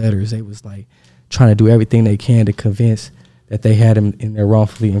writing letters. They was, like, trying to do everything they can to convince that they had them in there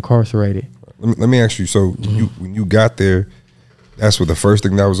wrongfully incarcerated. Let me ask you, so when you got there, that's what the first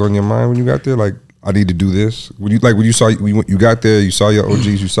thing that was on your mind when you got there? Like, I need to do this? When you got there, you saw your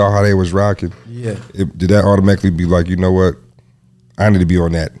OGs, you saw how they was rocking. Yeah. Did that automatically be like, you know what, I need to be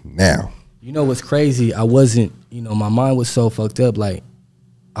on that now? You know what's crazy? I wasn't, you know, my mind was so fucked up. Like,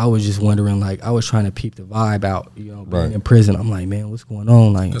 I was just wondering, like, I was trying to peep the vibe out, you know, being in prison. I'm like, man, what's going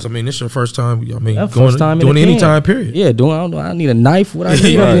on? Like, because, I mean, this is your first time, I mean, first time doing any pen. time period. Yeah, I need a knife. What I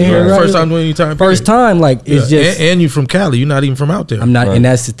do First time doing any time period. First time, like, it's just. And you from Cali. You're not even from out there. I'm not, and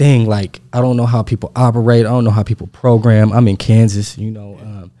that's the thing. Like, I don't know how people operate. I don't know how people program. I'm in Kansas, you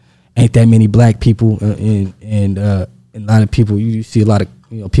know, ain't that many black people, and a lot of people, you see a lot of,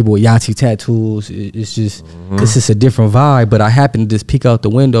 you know, people with Yahtzee tattoos. It's just, it's just a different vibe. But I happened to just peek out the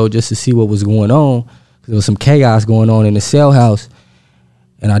window just to see what was going on. Cause there was some chaos going on in the cell house.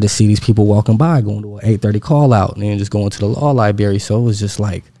 And I just see these people walking by, going to an 8:30 call out, and then just going to the law library. So it was just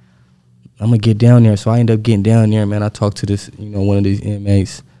like, I'm going to get down there. So I ended up getting down there, man. I talked to this, you know, one of these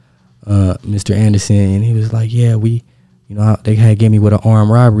inmates, Mr. Anderson, and he was like, yeah, you know, they had get me with an armed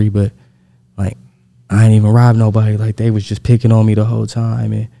robbery, but, like, I ain't even robbed nobody. Like, they was just picking on me the whole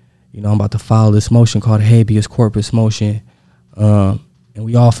time. And, you know, I'm about to file this motion called a habeas corpus motion. And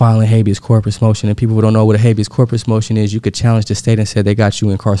we all filing habeas corpus motion. And people who don't know what a habeas corpus motion is, you could challenge the state and say they got you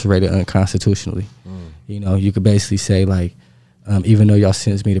incarcerated unconstitutionally. You know, you could basically say, like, even though y'all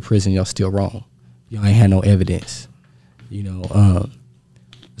sentenced me to prison, y'all still wrong. Y'all ain't had no evidence. You know,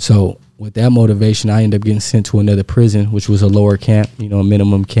 so with that motivation, I ended up getting sent to another prison, which was a lower camp, you know, a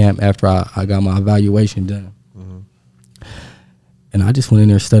minimum camp after I got my evaluation done. And I just went in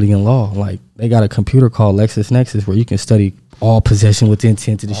there studying law. Like, they got a computer called LexisNexis where you can study all possession with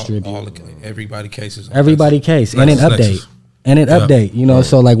intent to distribute. Everybody cases. Everybody case. And an update. And an update. You know,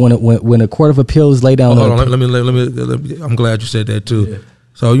 so like when a court of appeals lay down. Hold on, let me, I'm glad you said that too. Yeah.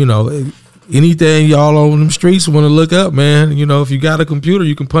 So, you know, anything y'all on them streets want to look up, man, you know, if you got a computer,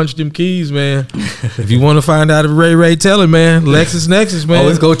 you can punch them keys, man. If you want to find out if Ray tell it, man, LexisNexis, man.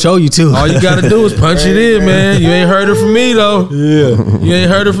 Always go show you too. All you got to do is punch it in, man. You ain't heard it from me though. Yeah. You ain't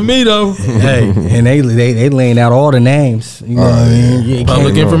heard it from me though. Hey, and they laying out all the names. You know what I mean?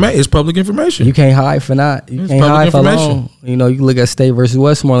 Public information. It's public information. You can't hide for not. You can't hide for long. You know, you can look at State versus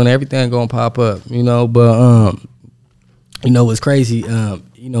Westmoreland, everything gonna pop up. You know, but you know what's crazy?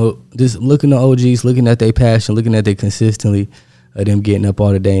 You know, just looking at OGs, looking at their passion, looking at their consistently, them getting up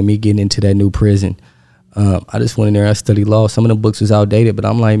all the day and me getting into that new prison. I just went in there and I studied law. Some of the books was outdated, but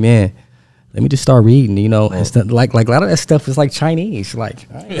I'm like, man, let me just start reading, you know. And stuff, like a lot of that stuff is like Chinese.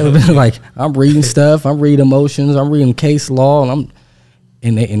 Like, I ain't never been, like, I'm reading stuff, I'm reading motions, I'm reading case law, and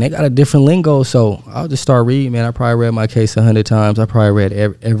they got a different lingo. So I'll just start reading, man. I probably read my case 100 times. I probably read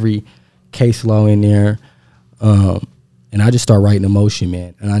every case law in there. And I just started writing a motion,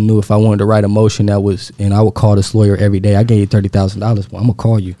 man. And I knew if I wanted to write a motion and I would call this lawyer every day. I gave you $30,000. Well, I'm gonna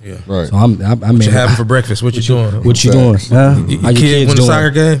call you. Yeah. Right. So I What you having for breakfast? What you doing? What you doing? Huh? Your kid win a soccer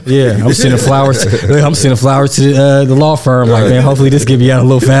game? Yeah, I'm sending flowers. I'm sending flowers to the law firm. Like, man, hopefully this get me out a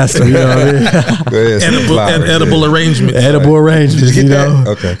little faster. You know what I mean? Edible arrangements. Edible arrangements. You know.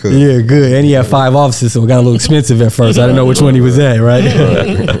 Okay, cool. Yeah, good. And he had 5 offices, so it got a little expensive at first. I didn't know which one he was at, right?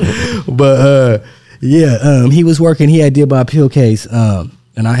 But he was working. He had deal by appeal case,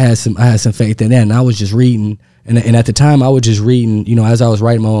 and I had some faith in that. And I was just reading, and at the time I was just reading. You know, as I was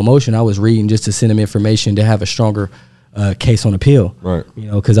writing my own motion, I was reading just to send him information to have a stronger case on appeal. Right.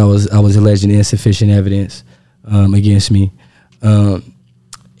 You know, because I was alleging insufficient evidence against me,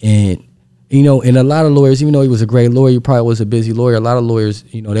 and you know, and a lot of lawyers, even though he was a great lawyer, he probably was a busy lawyer. A lot of lawyers,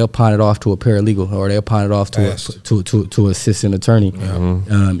 you know, they'll pawn it off to a paralegal or they'll pawn it off to assistant attorney.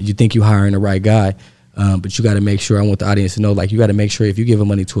 Yeah. You think you're hiring the right guy, but you got to make sure. I want the audience to know, like, you got to make sure if you give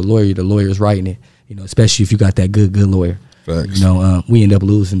money to a lawyer, the lawyer's writing it. You know, especially if you got that good lawyer. Facts. You know, we end up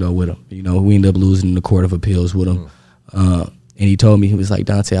losing though with him. You know, we end up losing in the court of appeals with him. And he told me, he was like,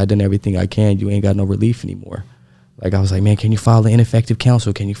 Donte, I done everything I can. You ain't got no relief anymore. Like, I was like, man, can you file an ineffective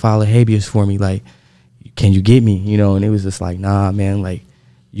counsel? Can you file a habeas for me? Like, can you get me? You know, and it was just like, nah, man, like,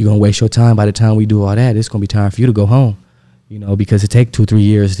 you're going to waste your time. By the time we do all that, it's going to be time for you to go home, you know, because it takes 2-3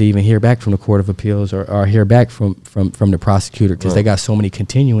 years to even hear back from the Court of Appeals or hear back from the prosecutor because they got so many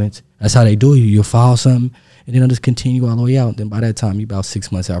continuance. That's how they do you. You'll file something, and then they'll just continue all the way out. Then by that time, you're about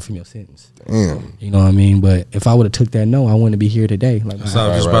 6 months out from your sentence. Damn. You know what I mean? But if I would have took that no, I wouldn't be here today. Like, That's what I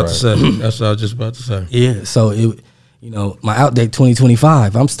was just about to say. That's what I was just about to say. Yeah, so it... You know, my outdate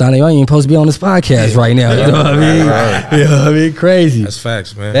 2025. I'm starting. I ain't even supposed to be on this podcast right now. You know what I mean? Right. You know what I mean? Crazy. That's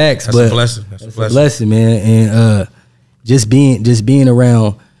facts, man. Facts. That's a blessing. That's a blessing, man. And just being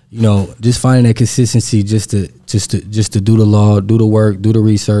around. You know, just finding that consistency, just to do the law, do the work, do the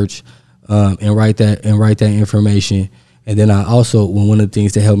research, and write that information. And then I also, one of the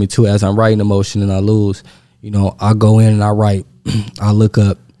things that helped me too, as I'm writing the motion and I lose, you know, I go in and I write. I look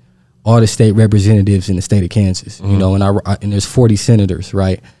up all the state representatives in the state of Kansas, you know, and there's 40 senators,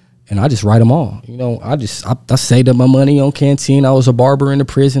 right? And I just write them all. You know, I saved up my money on canteen. I was a barber in the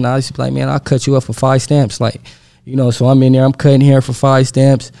prison. I used to be like, man, I'll cut you up for 5 stamps. Like, you know, so I'm in there, I'm cutting hair for 5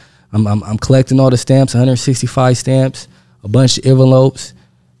 stamps. I'm collecting all the stamps, 165 stamps, a bunch of envelopes.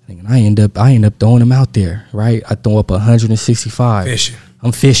 And I end up throwing them out there, right? I throw up 165. Fishing.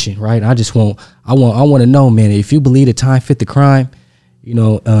 I'm fishing, right? I want to know, man, if you believe the time fit the crime, you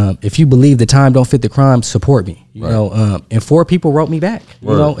know, if you believe the time don't fit the crime, support me. You know, and 4 people wrote me back. You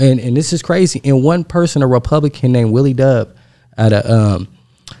know, and this is crazy. And one person, a Republican named Willie Dub, at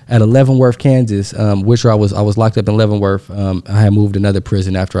Leavenworth, Kansas, which I was locked up in Leavenworth. I had moved to another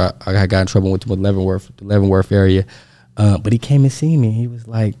prison after I got in trouble with Leavenworth, the Leavenworth area. But he came and see me. He was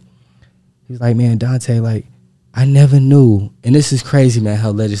like, man, Donte, like, I never knew, and this is crazy, man, how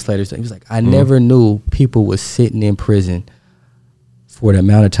legislators. He was like, I never knew people was sitting in prison for the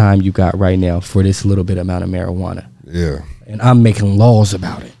amount of time you got right now for this little bit amount of marijuana. Yeah. And I'm making laws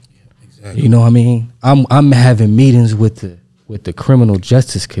about it. Yeah, exactly. You know what I mean? I'm having meetings with the Criminal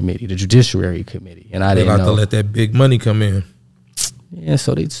Justice Committee, the Judiciary Committee, and I didn't know. They like to let that big money come in. Yeah,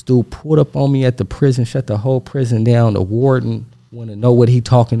 so this dude pulled up on me at the prison, shut the whole prison down. The warden want to know what he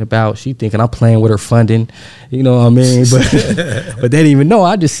talking about. She thinking I'm playing with her funding, you know what I mean? But they didn't even know.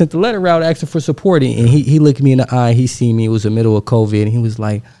 I just sent the letter out asking for support, and he looked me in the eye. He seen me. It was the middle of COVID, and he was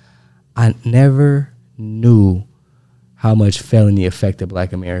like, I never knew how much felony affected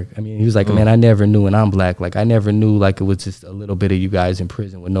Black America. I mean, he was like, man, I never knew, and I'm Black. Like, I never knew, like, it was just a little bit of you guys in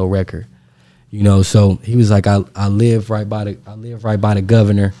prison with no record, you know. So he was like, I live right by the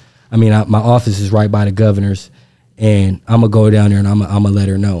governor. I mean, my office is right by the governor's. And I'm going to go down there and I'm going to let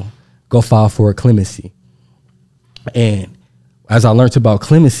her know. Go file for a clemency. And as I learned about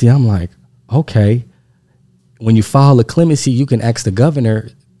clemency, I'm like, okay, when you file a clemency, you can ask the governor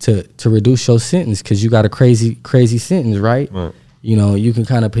to reduce your sentence because you got a crazy sentence, right? You know, you can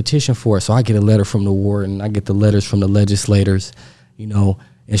kind of petition for it. So I get a letter from the warden. I get the letters from the legislators, you know.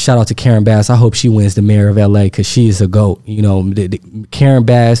 And shout out to Karen Bass. I hope she wins the mayor of LA because she is a GOAT. You know, Karen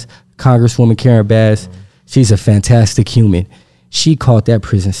Bass, Congresswoman Karen Bass, she's a fantastic human. She called that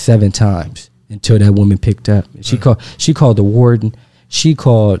prison 7 times until that woman picked up. She called the warden. She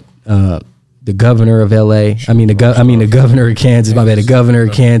called the governor of LA. The governor of Kansas. My bad. The governor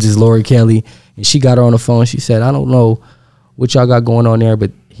of Kansas, Lori Kelly. And she got her on the phone. She said, I don't know what y'all got going on there,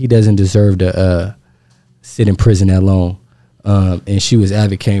 but he doesn't deserve to sit in prison that long. And she was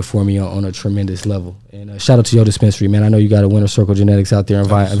advocating for me on a tremendous level. And shout out to your dispensary, man. I know you got a Winner Circle Genetics out there in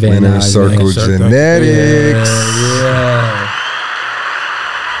Van Nuys. Winner Circle Genetics. Yeah.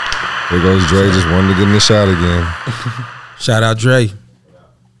 There goes Dre, just wanted to get in the shot again. Shout out Dre.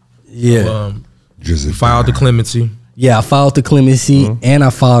 Yeah. Filed the clemency. Yeah, I filed the clemency and I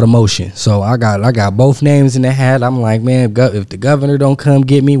filed a motion. So I got both names in the hat. I'm like, man, if the governor don't come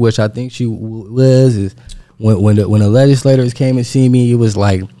get me, which I think she was, is when the legislators came and see me, it was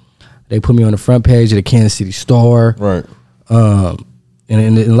like they put me on the front page of the Kansas City Star. Right.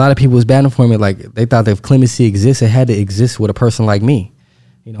 And a lot of people was batting for me. Like they thought that if clemency exists, it had to exist with a person like me.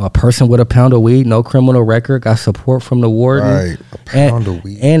 You know, a person with a pound of weed, no criminal record, got support from the warden. Right, a pound of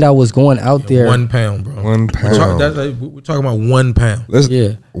weed. And I was going out there. 1 pound, bro. 1 pound. We're talking about 1 pound.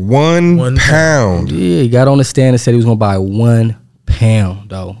 Yeah. 1 pound. Yeah, he got on the stand and said he was going to buy 1 pound,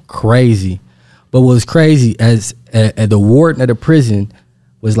 though. Crazy. But what was crazy, as the warden of the prison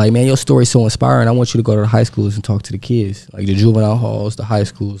was like, man, your story's so inspiring. I want you to go to the high schools and talk to the kids. Like the juvenile halls, the high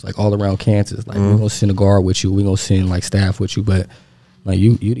schools, like all around Kansas. Like we're going to send a guard with you. We're going to send like staff with you. But like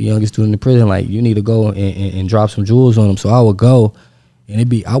you the youngest student in the prison, like you need to go and drop some jewels on them. So I would go,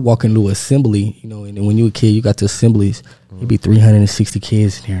 and I walk into assembly, you know, and when you a kid, you got the assemblies. It'd be 360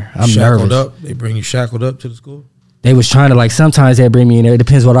 kids in there. I'm shackled nervous. Up. They bring you shackled up to the school. They was trying to like sometimes they bring me in there. It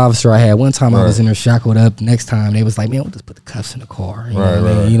depends what officer I had. One time I was in there shackled up. Next time they was like, man, we'll just put the cuffs in the car. You know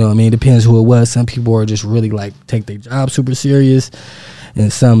what I mean? You know what I mean? It depends who it was. Some people are just really like take their job super serious.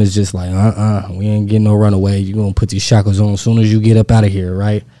 And some is just like, we ain't getting no runaway. You gonna put these shackles on as soon as you get up out of here,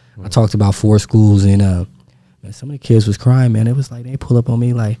 right? I talked about 4 schools, and man, some of the kids was crying, man. It was like they pull up on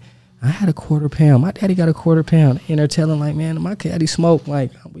me like, I had a quarter pound. My daddy got a quarter pound. And they're telling like, man, my daddy smoked.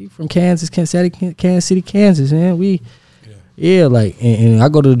 Like, we from Kansas City, Kansas, man. Like, and I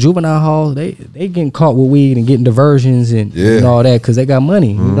go to the juvenile hall. They getting caught with weed and getting diversions and all that because they got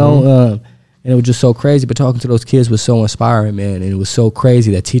money, you know. And it was just so crazy. But talking to those kids was so inspiring, man. And it was so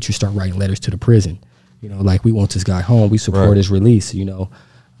crazy that teachers start writing letters to the prison. You know, like, we want this guy home. We support his release, you know.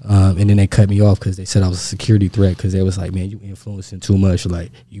 And then they cut me off because they said I was a security threat because they was like, man, you influencing too much.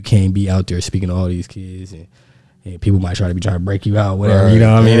 Like, you can't be out there speaking to all these kids and people might try to break you out, whatever. You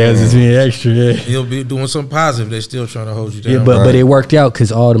know what I mean? That's just being extra. Yeah. He'll be doing something positive. They're still trying to hold you down. Yeah, but it worked out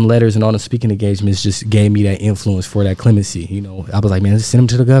because all them letters and all the speaking engagements just gave me that influence for that clemency. You know, I was like, man, send him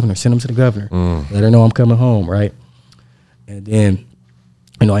to the governor. Send him to the governor. Let her know I'm coming home, right? And then,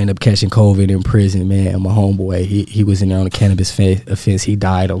 you know, I ended up catching COVID in prison, man. And my homeboy, he was in there on a cannabis offense. He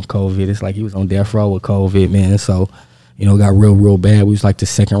died on COVID. It's like he was on death row with COVID, man. So, you know, it got real bad. We was like the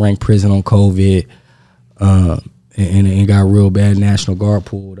 2nd-ranked prison on COVID. And it got real bad. National Guard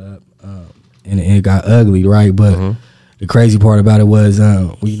pulled up, and it got ugly, right? But the crazy part about it was,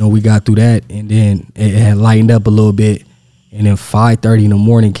 we got through that, and then it had lightened up a little bit, and then 5:30 in the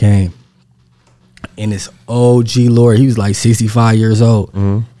morning came, and this OG lawyer, he was like 65 years old.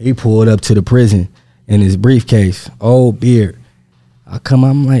 He pulled up to the prison in his briefcase, old beard.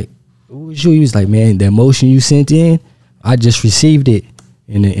 I'm like, who was you? He was like, man, that motion you sent in, I just received it.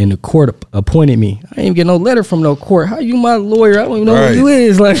 And the court appointed me. I didn't even get no letter from no court. How you my lawyer? I don't even know who you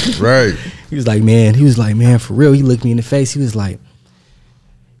is. Like, He was like, man, for real. He looked me in the face. He was like,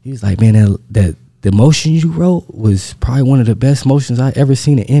 man, that the motion you wrote was probably one of the best motions I ever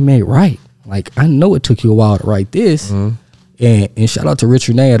seen an inmate write. Like, I know it took you a while to write this. And shout out to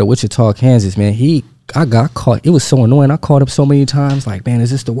Richard Nay out of Wichita, Kansas, man. I got caught. It was so annoying. I caught up so many times. Like, man,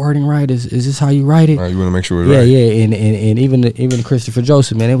 is this the wording right? Is this how you write it? You want to make sure it's right. Yeah. And even Christopher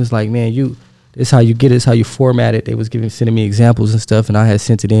Joseph, man, it was like, man, this how you get it. This how you format it. They was sending me examples and stuff, and I had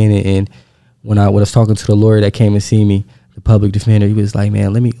sent it in. And when I was talking to the lawyer that came and see me, the public defender, he was like,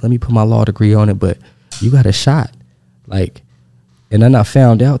 man, let me put my law degree on it, but you got a shot. Like, and then I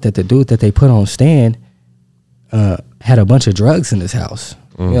found out that the dude that they put on stand had a bunch of drugs in his house.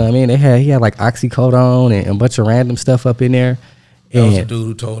 You know what I mean? He had like oxycodone and a bunch of random stuff up in there. That was the dude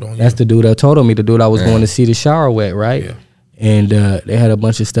who told on you. That's the dude that told on me. The dude I was going to see the shower wet, right? Yeah. And they had a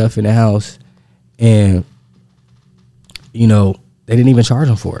bunch of stuff in the house, and you know they didn't even charge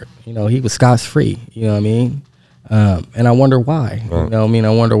him for it. You know, he was scotch free. You know what I mean? And I wonder why. You know what I mean? I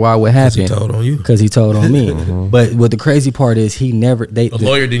wonder why what happened. Because he told on you. Because he told on me. But what the crazy part is, the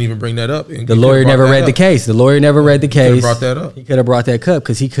lawyer didn't even bring that up. The lawyer never read the case. The lawyer never read the case. He could have brought that up. He could have brought that up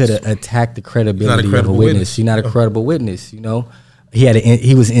because he could have attacked the credibility of a witness. He's not a credible witness. You know, he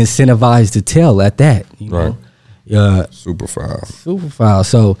was incentivized to tell at that. You know, super foul.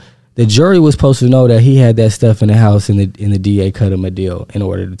 So the jury was supposed to know that he had that stuff in the house, and the DA cut him a deal in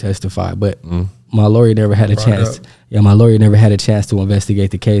order to testify, but. My lawyer never had a chance. My lawyer never had a chance to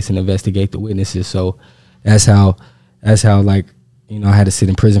investigate the case and investigate the witnesses. So that's how that's how, like, you know, I had to sit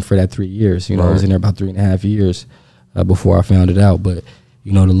in prison for that 3 years. You know, I was in there about 3.5 years before I found it out. But,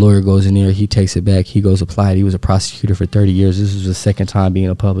 you know, the lawyer goes in there, he takes it back, he goes apply it. He was a prosecutor for 30 years. This was his second time being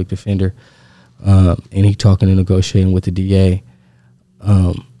a public defender. And he talking and negotiating with the DA.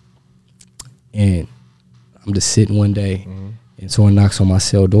 And I'm just sitting one day, and someone knocks on my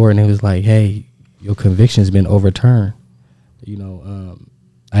cell door, and it was like, hey, your conviction's been overturned. You know,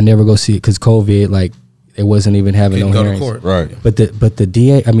 I never go see it because COVID, like, it wasn't even having no hearings. Go to court. Right. But the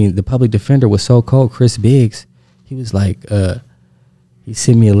DA, I mean, the public defender was so cold. Chris Biggs, he was like, he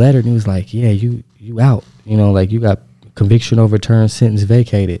sent me a letter, and he was like, yeah, you out. You know, like, you got conviction overturned, sentence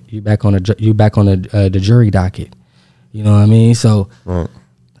vacated. You back on the jury docket. You know what I mean? So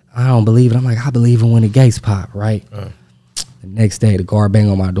I don't believe it. I'm like, I believe it when the gates pop, right? The next day, the guard bang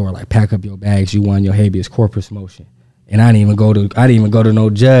on my door, like, pack up your bags. You won your habeas corpus motion. And I didn't even go to no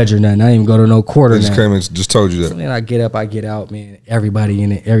judge or nothing. I didn't even go to no court or nothing. They just came and just told you that. So then I get out, man. Everybody in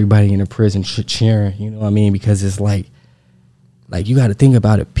the prison cheering. You know what I mean? Because it's like you got to think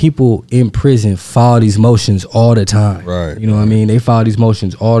about it. People in prison follow these motions all the time. Right. You know what I mean? They follow these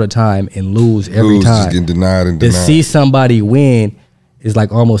motions all the time and lose every time. Just getting denied and to denied. see somebody win is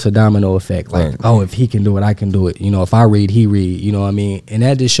like almost a domino effect. Like, oh, if he can do it, I can do it. You know, if I read, he read. You know what I mean? And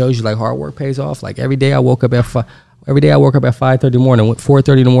that just shows you, like, hard work pays off. Like, every day I woke up at 5:30 in the morning.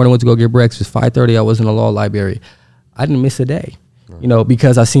 4:30 in the morning, went to go get breakfast. 5:30, I was in the law library. I didn't miss a day. You know,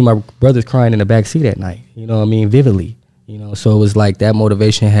 because I seen my brothers crying in the back seat at night. You know what I mean? Vividly. You know, so it was like that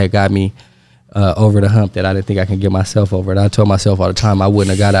motivation had got me over the hump that I didn't think I could get myself over. And I told myself all the time I wouldn't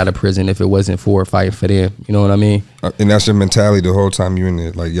have got out of prison if it wasn't for fighting for them. You know what I mean? And that's your mentality the whole time you're in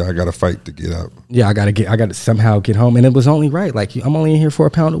there. Like, yeah, I got to fight to get out. Yeah, I got to somehow get home. And it was only right. Like, I'm only in here for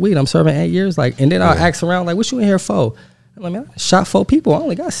a pound of weed. I'm serving 8 years. Like, and then I'll ask around, like, what you in here for? I'm like, man, I shot 4 people. I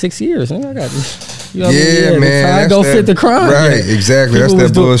only got 6 years. Man, I got, you know what I mean? Man. I don't fit the crime. Right, exactly. That's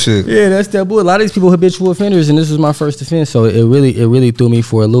that bullshit. Yeah, that's that bullshit. A lot of these people habitual offenders, and this was my first offense, so it really threw me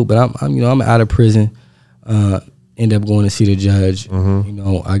for a loop. But I'm out of prison. End up going to see the judge. You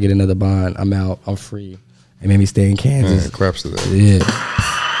know, I get another bond. I'm out. I'm free. They made me stay in Kansas. Man, craps to that. Yeah.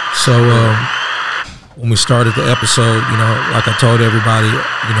 So when we started the episode, you know, like I told everybody,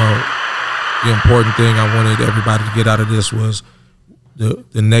 you know, the important thing I wanted everybody to get out of this was the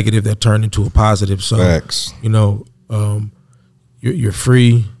negative that turned into a positive. So, Facts. You know, you're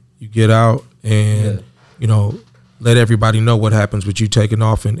free. You get out, and you know, let everybody know what happens with you taking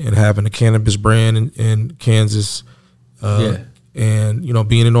off and having a cannabis brand in Kansas, and you know,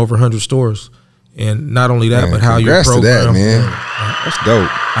 being in over 100 stores. And not only that, but how your program, to that, man. That's dope.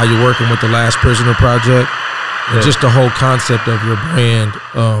 How you're working with the Last Prisoner Project, and just the whole concept of your brand,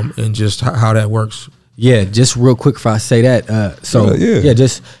 and just how that works. Yeah, just real quick before I say that.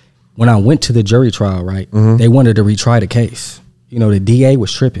 Just when I went to the jury trial, right? They wanted to retry the case. You know, the DA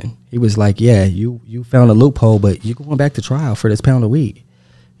was tripping. He was like, "Yeah, you found a loophole, but you're going back to trial for this pound of weed."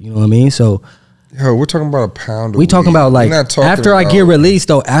 You know what I mean? So, yo, we're talking about a pound of weed. We talking about, like, after I get released,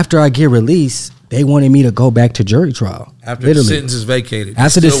 they wanted me to go back to jury trial. After the sentence is vacated.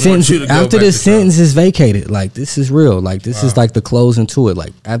 After the sentence is vacated. Like, this is real. Like, this is like the closing to it.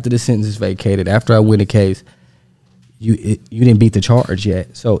 Like, after the sentence is vacated, after I win the case, you didn't beat the charge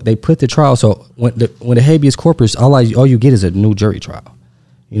yet. So they put the trial. So when the habeas corpus, all you get is a new jury trial.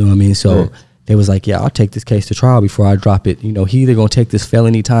 You know what I mean? So they was like, yeah, I'll take this case to trial before I drop it. You know, he either gonna take this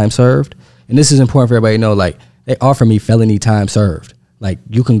felony time served, and this is important for everybody to know. Like, they offer me felony time served. Like,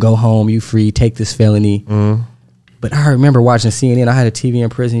 you can go home, you free, take this felony. But I remember watching CNN. I had a TV in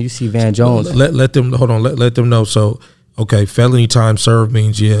prison. You see Van Jones. Let them know. So, okay, felony time served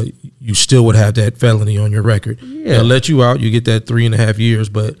means, you still would have that felony on your record. Yeah. They'll let you out. You get that 3.5 years,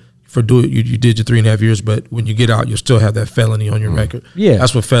 but you did your 3.5 years. But when you get out, you'll still have that felony on your record. Yeah,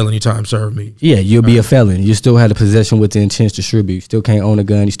 that's what felony time served means. Yeah, you'll be a felon. You still have the possession with the intent to distribute. You still can't own a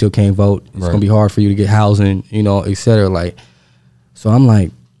gun. You still can't vote. It's gonna be hard for you to get housing. You know, et cetera. Like. So I'm like,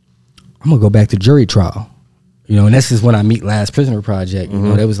 I'm gonna go back to jury trial, you know, and this is when I meet Last Prisoner Project. You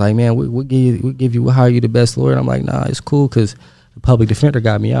know, they was like, man, we'll hire you the best lawyer. And I'm like, nah, it's cool because the public defender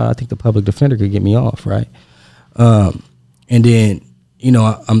got me out. I think the public defender could get me off, right? And then, you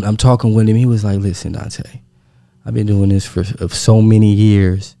know, I'm talking with him. He was like, listen, Donte, I've been doing this for so many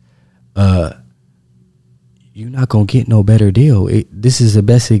years. You're not gonna get no better deal. This is the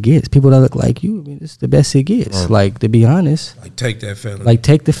best it gets. People that look like you, I mean, this is the best it gets. Like, to be honest, like, take that felony. Like,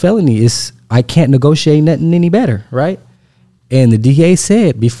 take the felony. I can't negotiate nothing any better, right? And the DA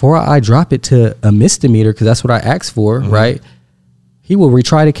said before I drop it to a misdemeanor, because that's what I asked for, right? He will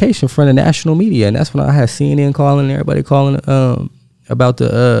retry the case in front of national media, and that's when I had CNN calling, everybody calling,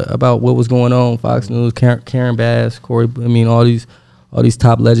 about what was going on, Fox News, Karen Bass, Corey, all these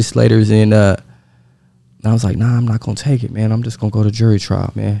top legislators, and I was like, nah, I'm not gonna take it, man. I'm just gonna go to jury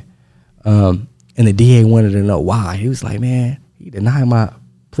trial, man. And the DA wanted to know why. He was like, man, he denied my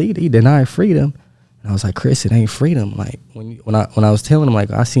plea, he denied freedom. And I was like, Chris, it ain't freedom. Like when I was telling him,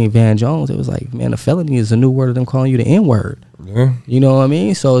 like, I seen Van Jones, it was like, man, a felony is a new word of them calling you the N-word. Yeah. You know what I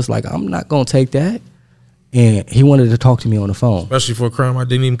mean? So it's like, I'm not gonna take that. And he wanted to talk to me on the phone, especially for a crime I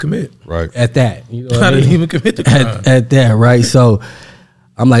didn't even commit. Right. At that, you know, I didn't even commit the crime. At that, right? So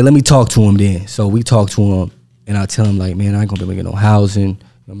I'm like, let me talk to him then. So we talk to him, and I tell him, like, man, I ain't gonna be able to get no housing.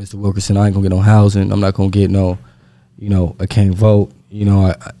 You know, Mr. Wilkerson, I ain't gonna get no housing. I'm not gonna get no, you know, I can't vote. You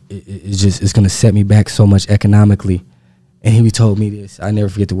know, it's gonna set me back so much economically. And he told me this. I never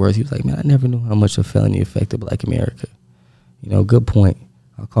forget the words. He was like, man, I never knew how much a felony affected Black America. You know, good point.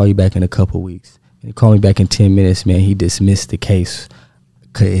 I'll call you back in a couple weeks. And he called me back in 10 minutes, man. He dismissed the case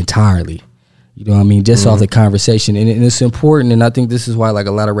entirely. You know what I mean? Just off the conversation. And it's important, and I think this is why, like,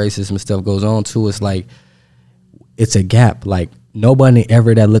 a lot of racism stuff goes on, too. It's like, it's a gap. Like, nobody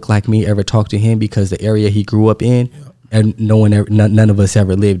ever that looked like me ever talked to him because the area he grew up in, and none of us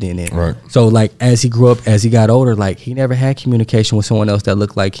ever lived in it. Right. So, like, as he grew up, as he got older, like, he never had communication with someone else that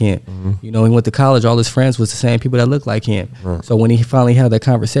looked like him. You know, he went to college, all his friends was the same people that looked like him. Right. So when he finally had that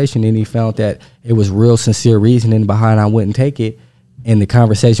conversation and he found that it was real sincere reasoning behind I wouldn't take it, and the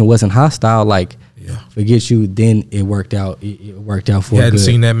conversation wasn't hostile, like, forget you, then it worked out. It worked out for good. You hadn't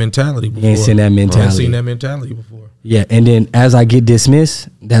seen that mentality before. You hadn't seen that mentality. I hadn't seen that mentality before. Yeah, and then as I get dismissed,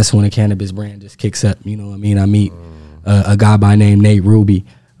 that's when the cannabis brand just kicks up. You know what I mean? I meet a guy by name Nate Ruby.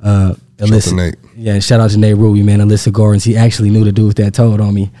 Alyssa, Nate. Yeah, shout out to Nate Ruby, man. Alyssa Gordons. He actually knew the dude that told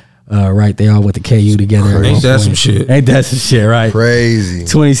on me. Right, they all went to KU together. Ain't that some shit? Ain't that some shit, right? Crazy.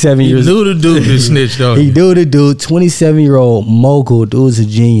 27 years. He knew the dude that snitched on He you. knew the dude. 27-year-old mogul. Dude's a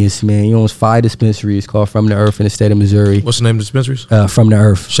genius, man. He owns 5 dispensaries called From the Earth in the state of Missouri. What's the name of the dispensaries? From the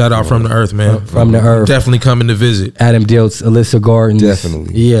Earth. Shout out From the Earth, man. From the Earth. Definitely coming to visit. Adam Diltz, Alyssa Gordons.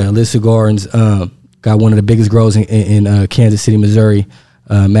 Definitely. Yeah, Alyssa Gordons got one of the biggest grows in Kansas City, Missouri.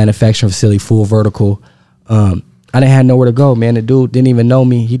 Manufacturing facility, full vertical. I didn't have nowhere to go, man. The dude didn't even know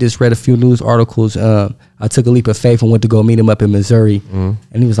me. He just read a few news articles. I took a leap of faith and went to go meet him up in Missouri. And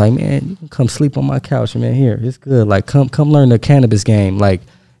he was like, man, you can come sleep on my couch, man. Here, it's good. Like, come learn the cannabis game. Like,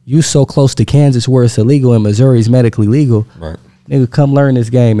 you so close to Kansas where it's illegal and Missouri's medically legal. Right. Nigga, come learn this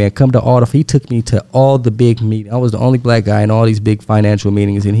game, man. Come to all the. He took me to all the big meetings. I was the only Black guy in all these big financial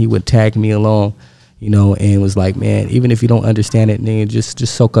meetings, and he would tag me along, you know, and was like, man, even if you don't understand it, nigga, just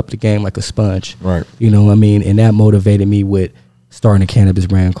soak up the game like a sponge. Right. You know what I mean? And that motivated me with starting a cannabis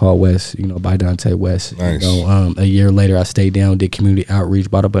brand called West, you know, by Donte West. Nice. You know, a year later, I stayed down, did community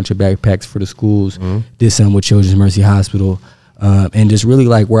outreach, bought a bunch of backpacks for the schools, did something with Children's Mercy Hospital, and just really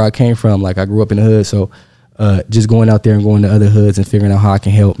like where I came from. Like, I grew up in the hood, so just going out there and going to other hoods and figuring out how I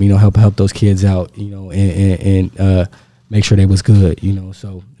can help, you know, help those kids out, you know, and make sure they was good, you know.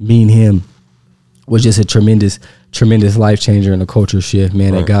 So me and him was just a tremendous life changer and a culture shift,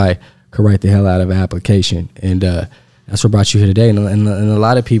 man. Right. That guy could write the hell out of an application, and that's what brought you here today. And a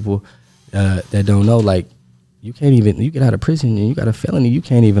lot of people that don't know, like, you get out of prison and you got a felony, you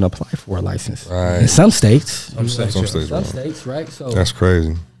can't even apply for a license. Right. In some states. Some states, Right? So that's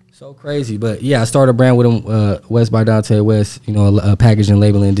crazy. So crazy. But yeah, I started a brand with him, West by Donte West, you know, a packaging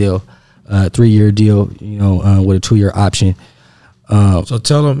labeling deal, 3-year deal, you know, with a 2-year option. So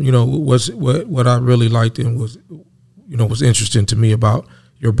tell them, you know, what I really liked and was, you know, was interesting to me about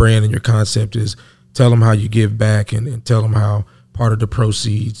your brand and your concept is tell them how you give back and tell them how part of the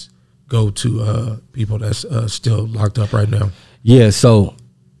proceeds go to people that's still locked up right now. Yeah. So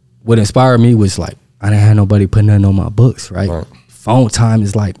what inspired me was, like, I didn't have nobody put nothing on my books, right? Phone time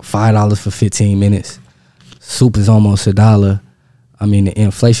is like $5 for 15 minutes. Soup is almost $1. I mean, the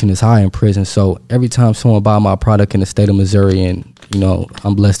inflation is high in prison. So every time someone buy my product in the state of Missouri, and, you know,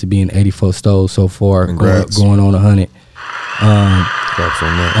 I'm blessed to be in 84 stores so far, going on 100. Congrats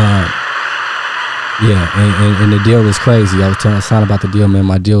on that. Yeah, and the deal is crazy. I was telling Hassan about the deal, man.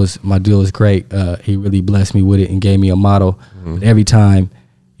 My deal is great. He really blessed me with it and gave me a model. But every time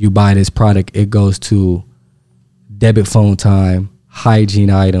you buy this product, it goes to debit phone time,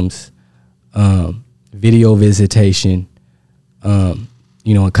 hygiene items, video visitation,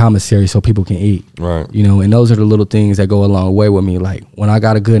 you know, and commissary so people can eat. Right. You know, and those are the little things that go a long way with me. Like, when I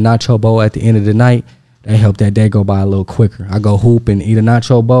got a good nacho bowl at the end of the night, that helped that day go by a little quicker. I go hoop and eat a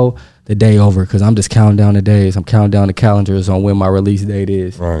nacho bowl, the day over, because I'm just counting down the days. I'm counting down the calendars on when my release date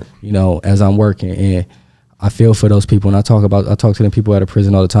is. Right. You know, as I'm working. And I feel for those people, and I talk to them people out of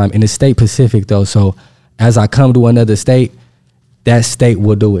prison all the time. And it's state Pacific though, so as I come to another state, that state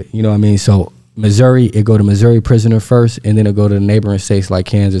will do it. You know what I mean? So Missouri, it go to Missouri prisoner first, and then it go to the neighboring states like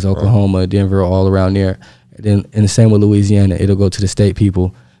Kansas, Oklahoma, Denver, all around there. And then, and the same with Louisiana, it'll go to the state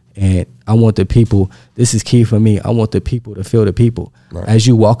people. And I want the people, this is key for me, I want the people to feel the people. Right. As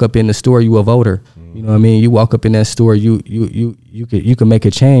you walk up in the store, you a voter. You know what I mean? You walk up in that store, you can make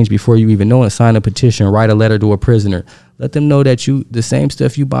a change before you even know it. Sign a petition, write a letter to a prisoner. Let them know that the same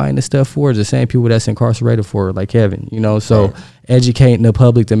stuff you buying the stuff for is the same people that's incarcerated for, like Kevin. You know, so educating the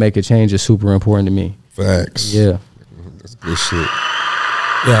public to make a change is super important to me. Facts. Yeah. That's good shit.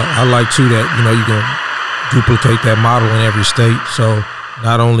 Yeah, I like too that, you know, you can duplicate that model in every state. So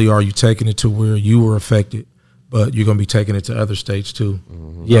not only are you taking it to where you were affected, but you're going to be taking it to other states too.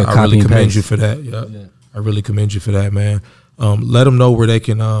 Mm-hmm. Yeah, I really commend you for that. Yeah, I really commend you for that, man. Let them know where they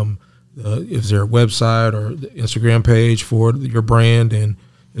can, is there a website or the Instagram page for your brand, and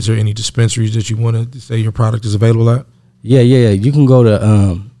is there any dispensaries that you want to say your product is available at? Yeah. You can go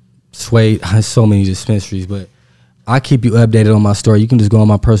to Suede, has so many dispensaries, but I keep you updated on my story. You can just go on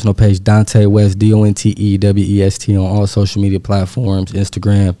my personal page, Donte West, DonteWest on all social media platforms,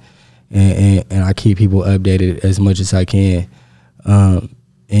 Instagram, and I keep people updated as much as I can. And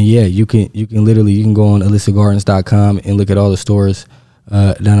yeah, you can go on AlyssaGardens.com and look at all the stores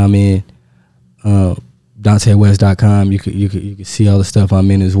that I'm in. DonteWest.com, you can see all the stuff I'm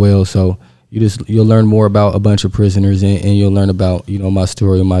in as well. So you'll learn more about a bunch of prisoners, and you'll learn about, you know, my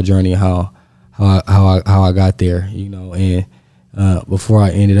story and my journey, how I got there, you know. And before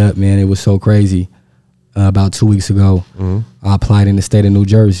I ended up, man, it was so crazy. About 2 weeks ago, I applied in the state of New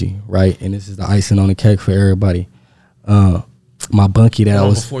Jersey, right? And this is the icing on the cake for everybody. My bunkie that I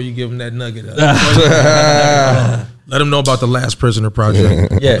was... Before you give them that nugget up. Let them know about the Last Prisoner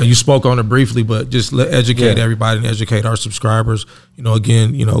Project. Yeah. You spoke on it briefly, but just educate everybody and educate our subscribers. You know,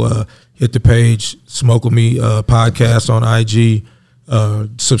 again, you know, hit the page, Smoke With Me podcast on IG.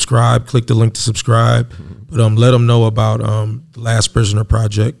 Subscribe, click the link to subscribe. But let them know about the Last Prisoner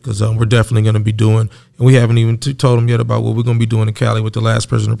Project, because we're definitely going to be doing, and we haven't even told them yet about what we're going to be doing in Cali with the Last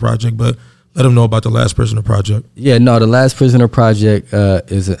Prisoner Project, but let them know about the Last Prisoner Project. Yeah, no, the Last Prisoner Project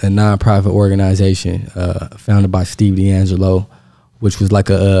is a nonprofit organization founded by Steve D'Angelo, which was like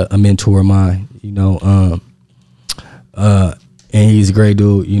a mentor of mine, you know. And he's a great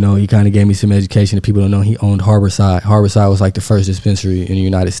dude. You know, he kind of gave me some education that people don't know. He owned Harborside. Harborside was like the first dispensary in the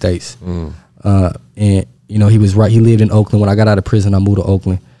United States. And, you know, he was right. He lived in Oakland. When I got out of prison, I moved to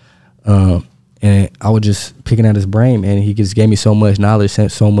Oakland. And I was just picking at his brain, man. He just gave me so much knowledge,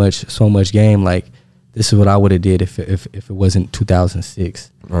 so much game. Like, this is what I would have did if it wasn't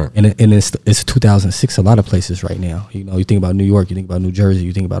 2006. Right. And it's 2006 a lot of places right now. You know, you think about New York, you think about New Jersey,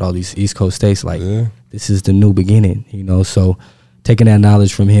 you think about all these East Coast states. Like, this is the new beginning, you know. So taking that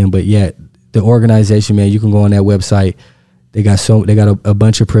knowledge from him. But yeah, the organization, man, you can go on that website. They got a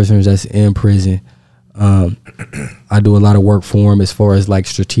bunch of prisoners that's in prison. I do a lot of work for them as far as like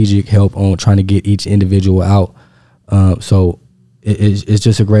strategic help on trying to get each individual out. So it's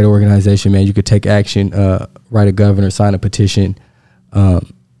just a great organization, man. You could take action, write a governor, sign a petition,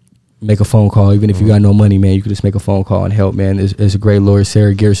 make a phone call. Even if you got no money, man, you could just make a phone call and help, man. There's a great lawyer.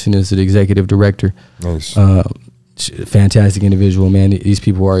 Sarah Gerson is the executive director. Nice. Fantastic individual, man. These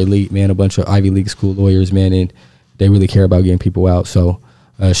people are elite, man. A bunch of Ivy League school lawyers, man, and they really care about getting people out. So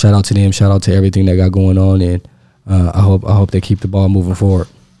shout out to them. Shout out to everything they got going on, and I hope they keep the ball moving forward.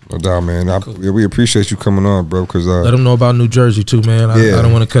 No doubt, man. We appreciate you coming on, bro. Cause let them know about New Jersey too, man. I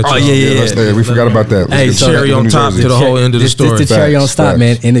don't want to cut you off. Yeah. We forgot about that. Hey, so cherry on top to the whole end of the story. It's the cherry on top,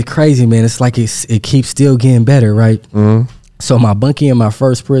 man. And it's crazy, man. It's like it keeps still getting better, right? Mm-hmm. So my bunkie in my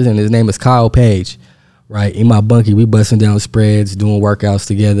first prison, his name is Kyle Page, right? In my bunkie, we busting down spreads, doing workouts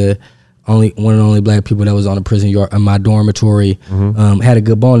together. One of the only black people that was on the prison yard in my dormitory. Mm-hmm. Had a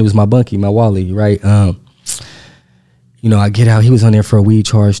good bone. He was my bunkie, my Wally, right? You know, I get out. He was on there for a weed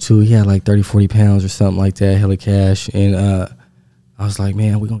charge too. He had like 30, 40 pounds or something like that, hella cash. And I was like,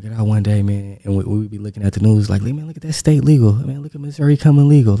 man, we're going to get out one day, man. And we would be looking at the news like, man, look at that state legal. Man, look at Missouri coming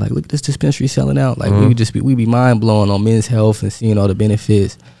legal. Like, look at this dispensary selling out. Like, we'd be mind blown on men's health and seeing all the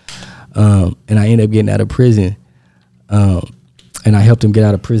benefits. And I ended up getting out of prison. And I helped him get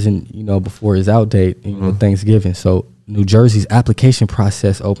out of prison, you know, before his out date, you know, Thanksgiving. So New Jersey's application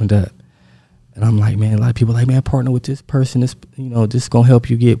process opened up. And I'm like, man, a lot of people are like, man, partner with this person. This, you know, this is going to help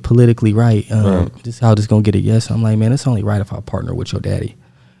you get politically right. This is how this going to get a yes. I'm like, man, it's only right if I partner with your daddy.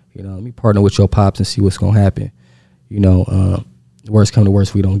 You know, let me partner with your pops and see what's going to happen. You know, worst come to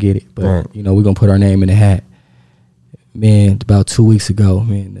worst, we don't get it. But, you know, we're going to put our name in the hat. man, about 2 weeks ago,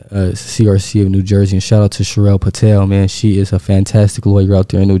 man, CRC of New Jersey, and shout out to Sherelle Patel, man. She is a fantastic lawyer out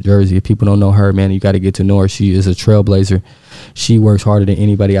there in New Jersey. If people don't know her, man, you got to get to know her. She is a trailblazer. She works harder than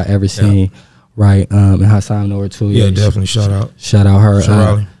anybody I ever seen, right? And Hassan know her too. Yeah, definitely. Shout out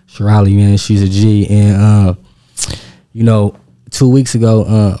her. Shirali, man, she's a G. And, 2 weeks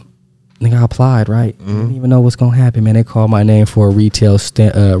ago, nigga, I applied, right? I didn't even know what's gonna happen, man. They called my name for a retail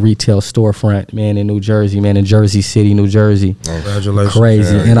storefront, man, in New Jersey, man, in Jersey City, New Jersey. Congratulations.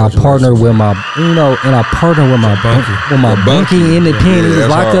 Crazy. And I partnered with my, bunkie in the pen. He was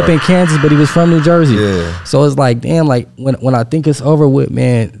locked up in Kansas, but he was from New Jersey. Yeah. So it's like, damn, like when I think it's over with,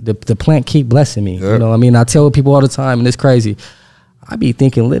 man, the plant keep blessing me. Yep. You know what I mean? I tell people all the time, and it's crazy. I be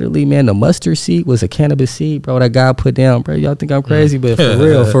thinking literally, man, the mustard seed was a cannabis seed, bro, that God put down, bro. Y'all think I'm crazy, but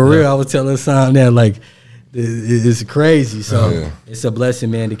for real, I was telling Sam that, like, it's crazy. So it's a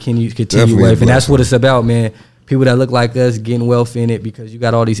blessing, man, to continue with. And that's what it's about, man. People that look like us getting wealth in it, because you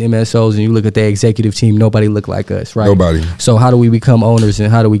got all these MSOs and you look at the executive team, nobody look like us, right? Nobody. So how do we become owners,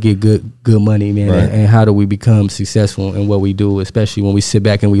 and how do we get good money, man? Right. And how do we become successful in what we do, especially when we sit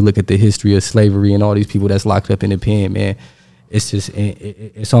back and we look at the history of slavery and all these people that's locked up in the pen, man. It's just,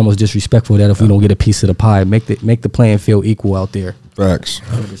 it's almost disrespectful that if we don't get a piece of the pie, make the playing field equal out there. Facts.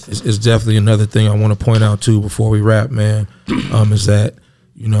 It's definitely another thing I want to point out too before we wrap, man. Is that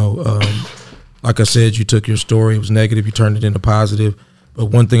like I said, you took your story, it was negative, you turned it into positive. But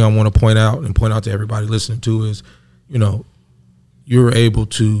one thing I want to point out to everybody listening to is, you're able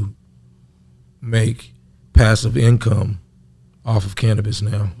to make passive income off of cannabis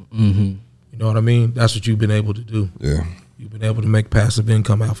now. Mm-hmm. You know what I mean? That's what you've been able to do. Yeah. You've been able to make passive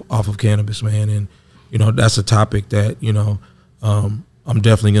income off of cannabis, man. And, that's a topic that, I'm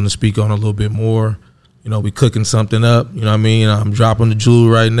definitely going to speak on a little bit more. We cooking something up, you know what I mean? I'm dropping the jewel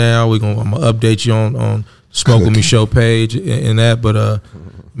right now. I'm going to update you on Smoke With Me Show page and that. But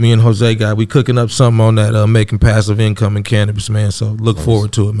me and Jose we cooking up something on that, making passive income in cannabis, man. So look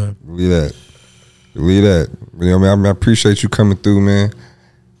forward to it, man. Believe that. I appreciate you coming through,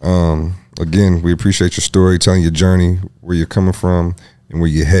 man. Again, we appreciate your story, telling your journey, where you're coming from, and where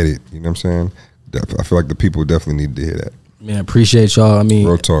you're headed. You know what I'm saying? I feel like the people definitely need to hear that. Man, appreciate y'all. I mean,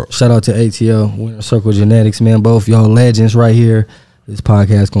 real talk. Shout out to ATL, Winner Circle Genetics, man. Both y'all legends right here. This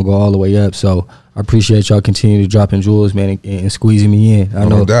podcast gonna go all the way up. So I appreciate y'all continuing to dropping jewels, man, and squeezing me in. I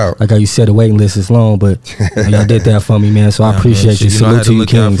know, no doubt. Like how you said, the waiting list is long, but y'all did that for me, man. So I appreciate you. Salute to you,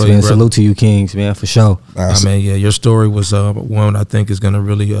 Kings, man. Salute to you, Kings, man, for sure. Nice. Your story was one I think is gonna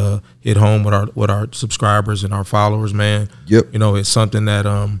really hit home with our subscribers and our followers, man. Yep. It's something that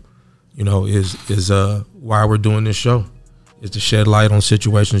is why we're doing this show, is to shed light on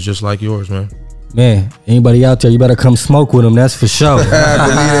situations just like yours, man. Man, anybody out there, you better come smoke with them. That's for sure. Believe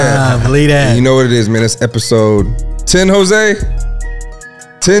that. Believe that. And you know what it is, man. It's episode 10, Jose.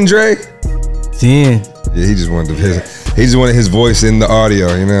 10, Dre. 10. Yeah, he just wanted his voice in the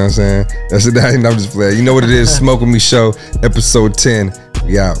audio. You know what I'm saying? That's it. I'm just playing. You know what it is? Smoke With Me Show, episode 10.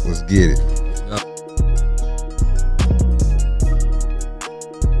 We out. Let's get it.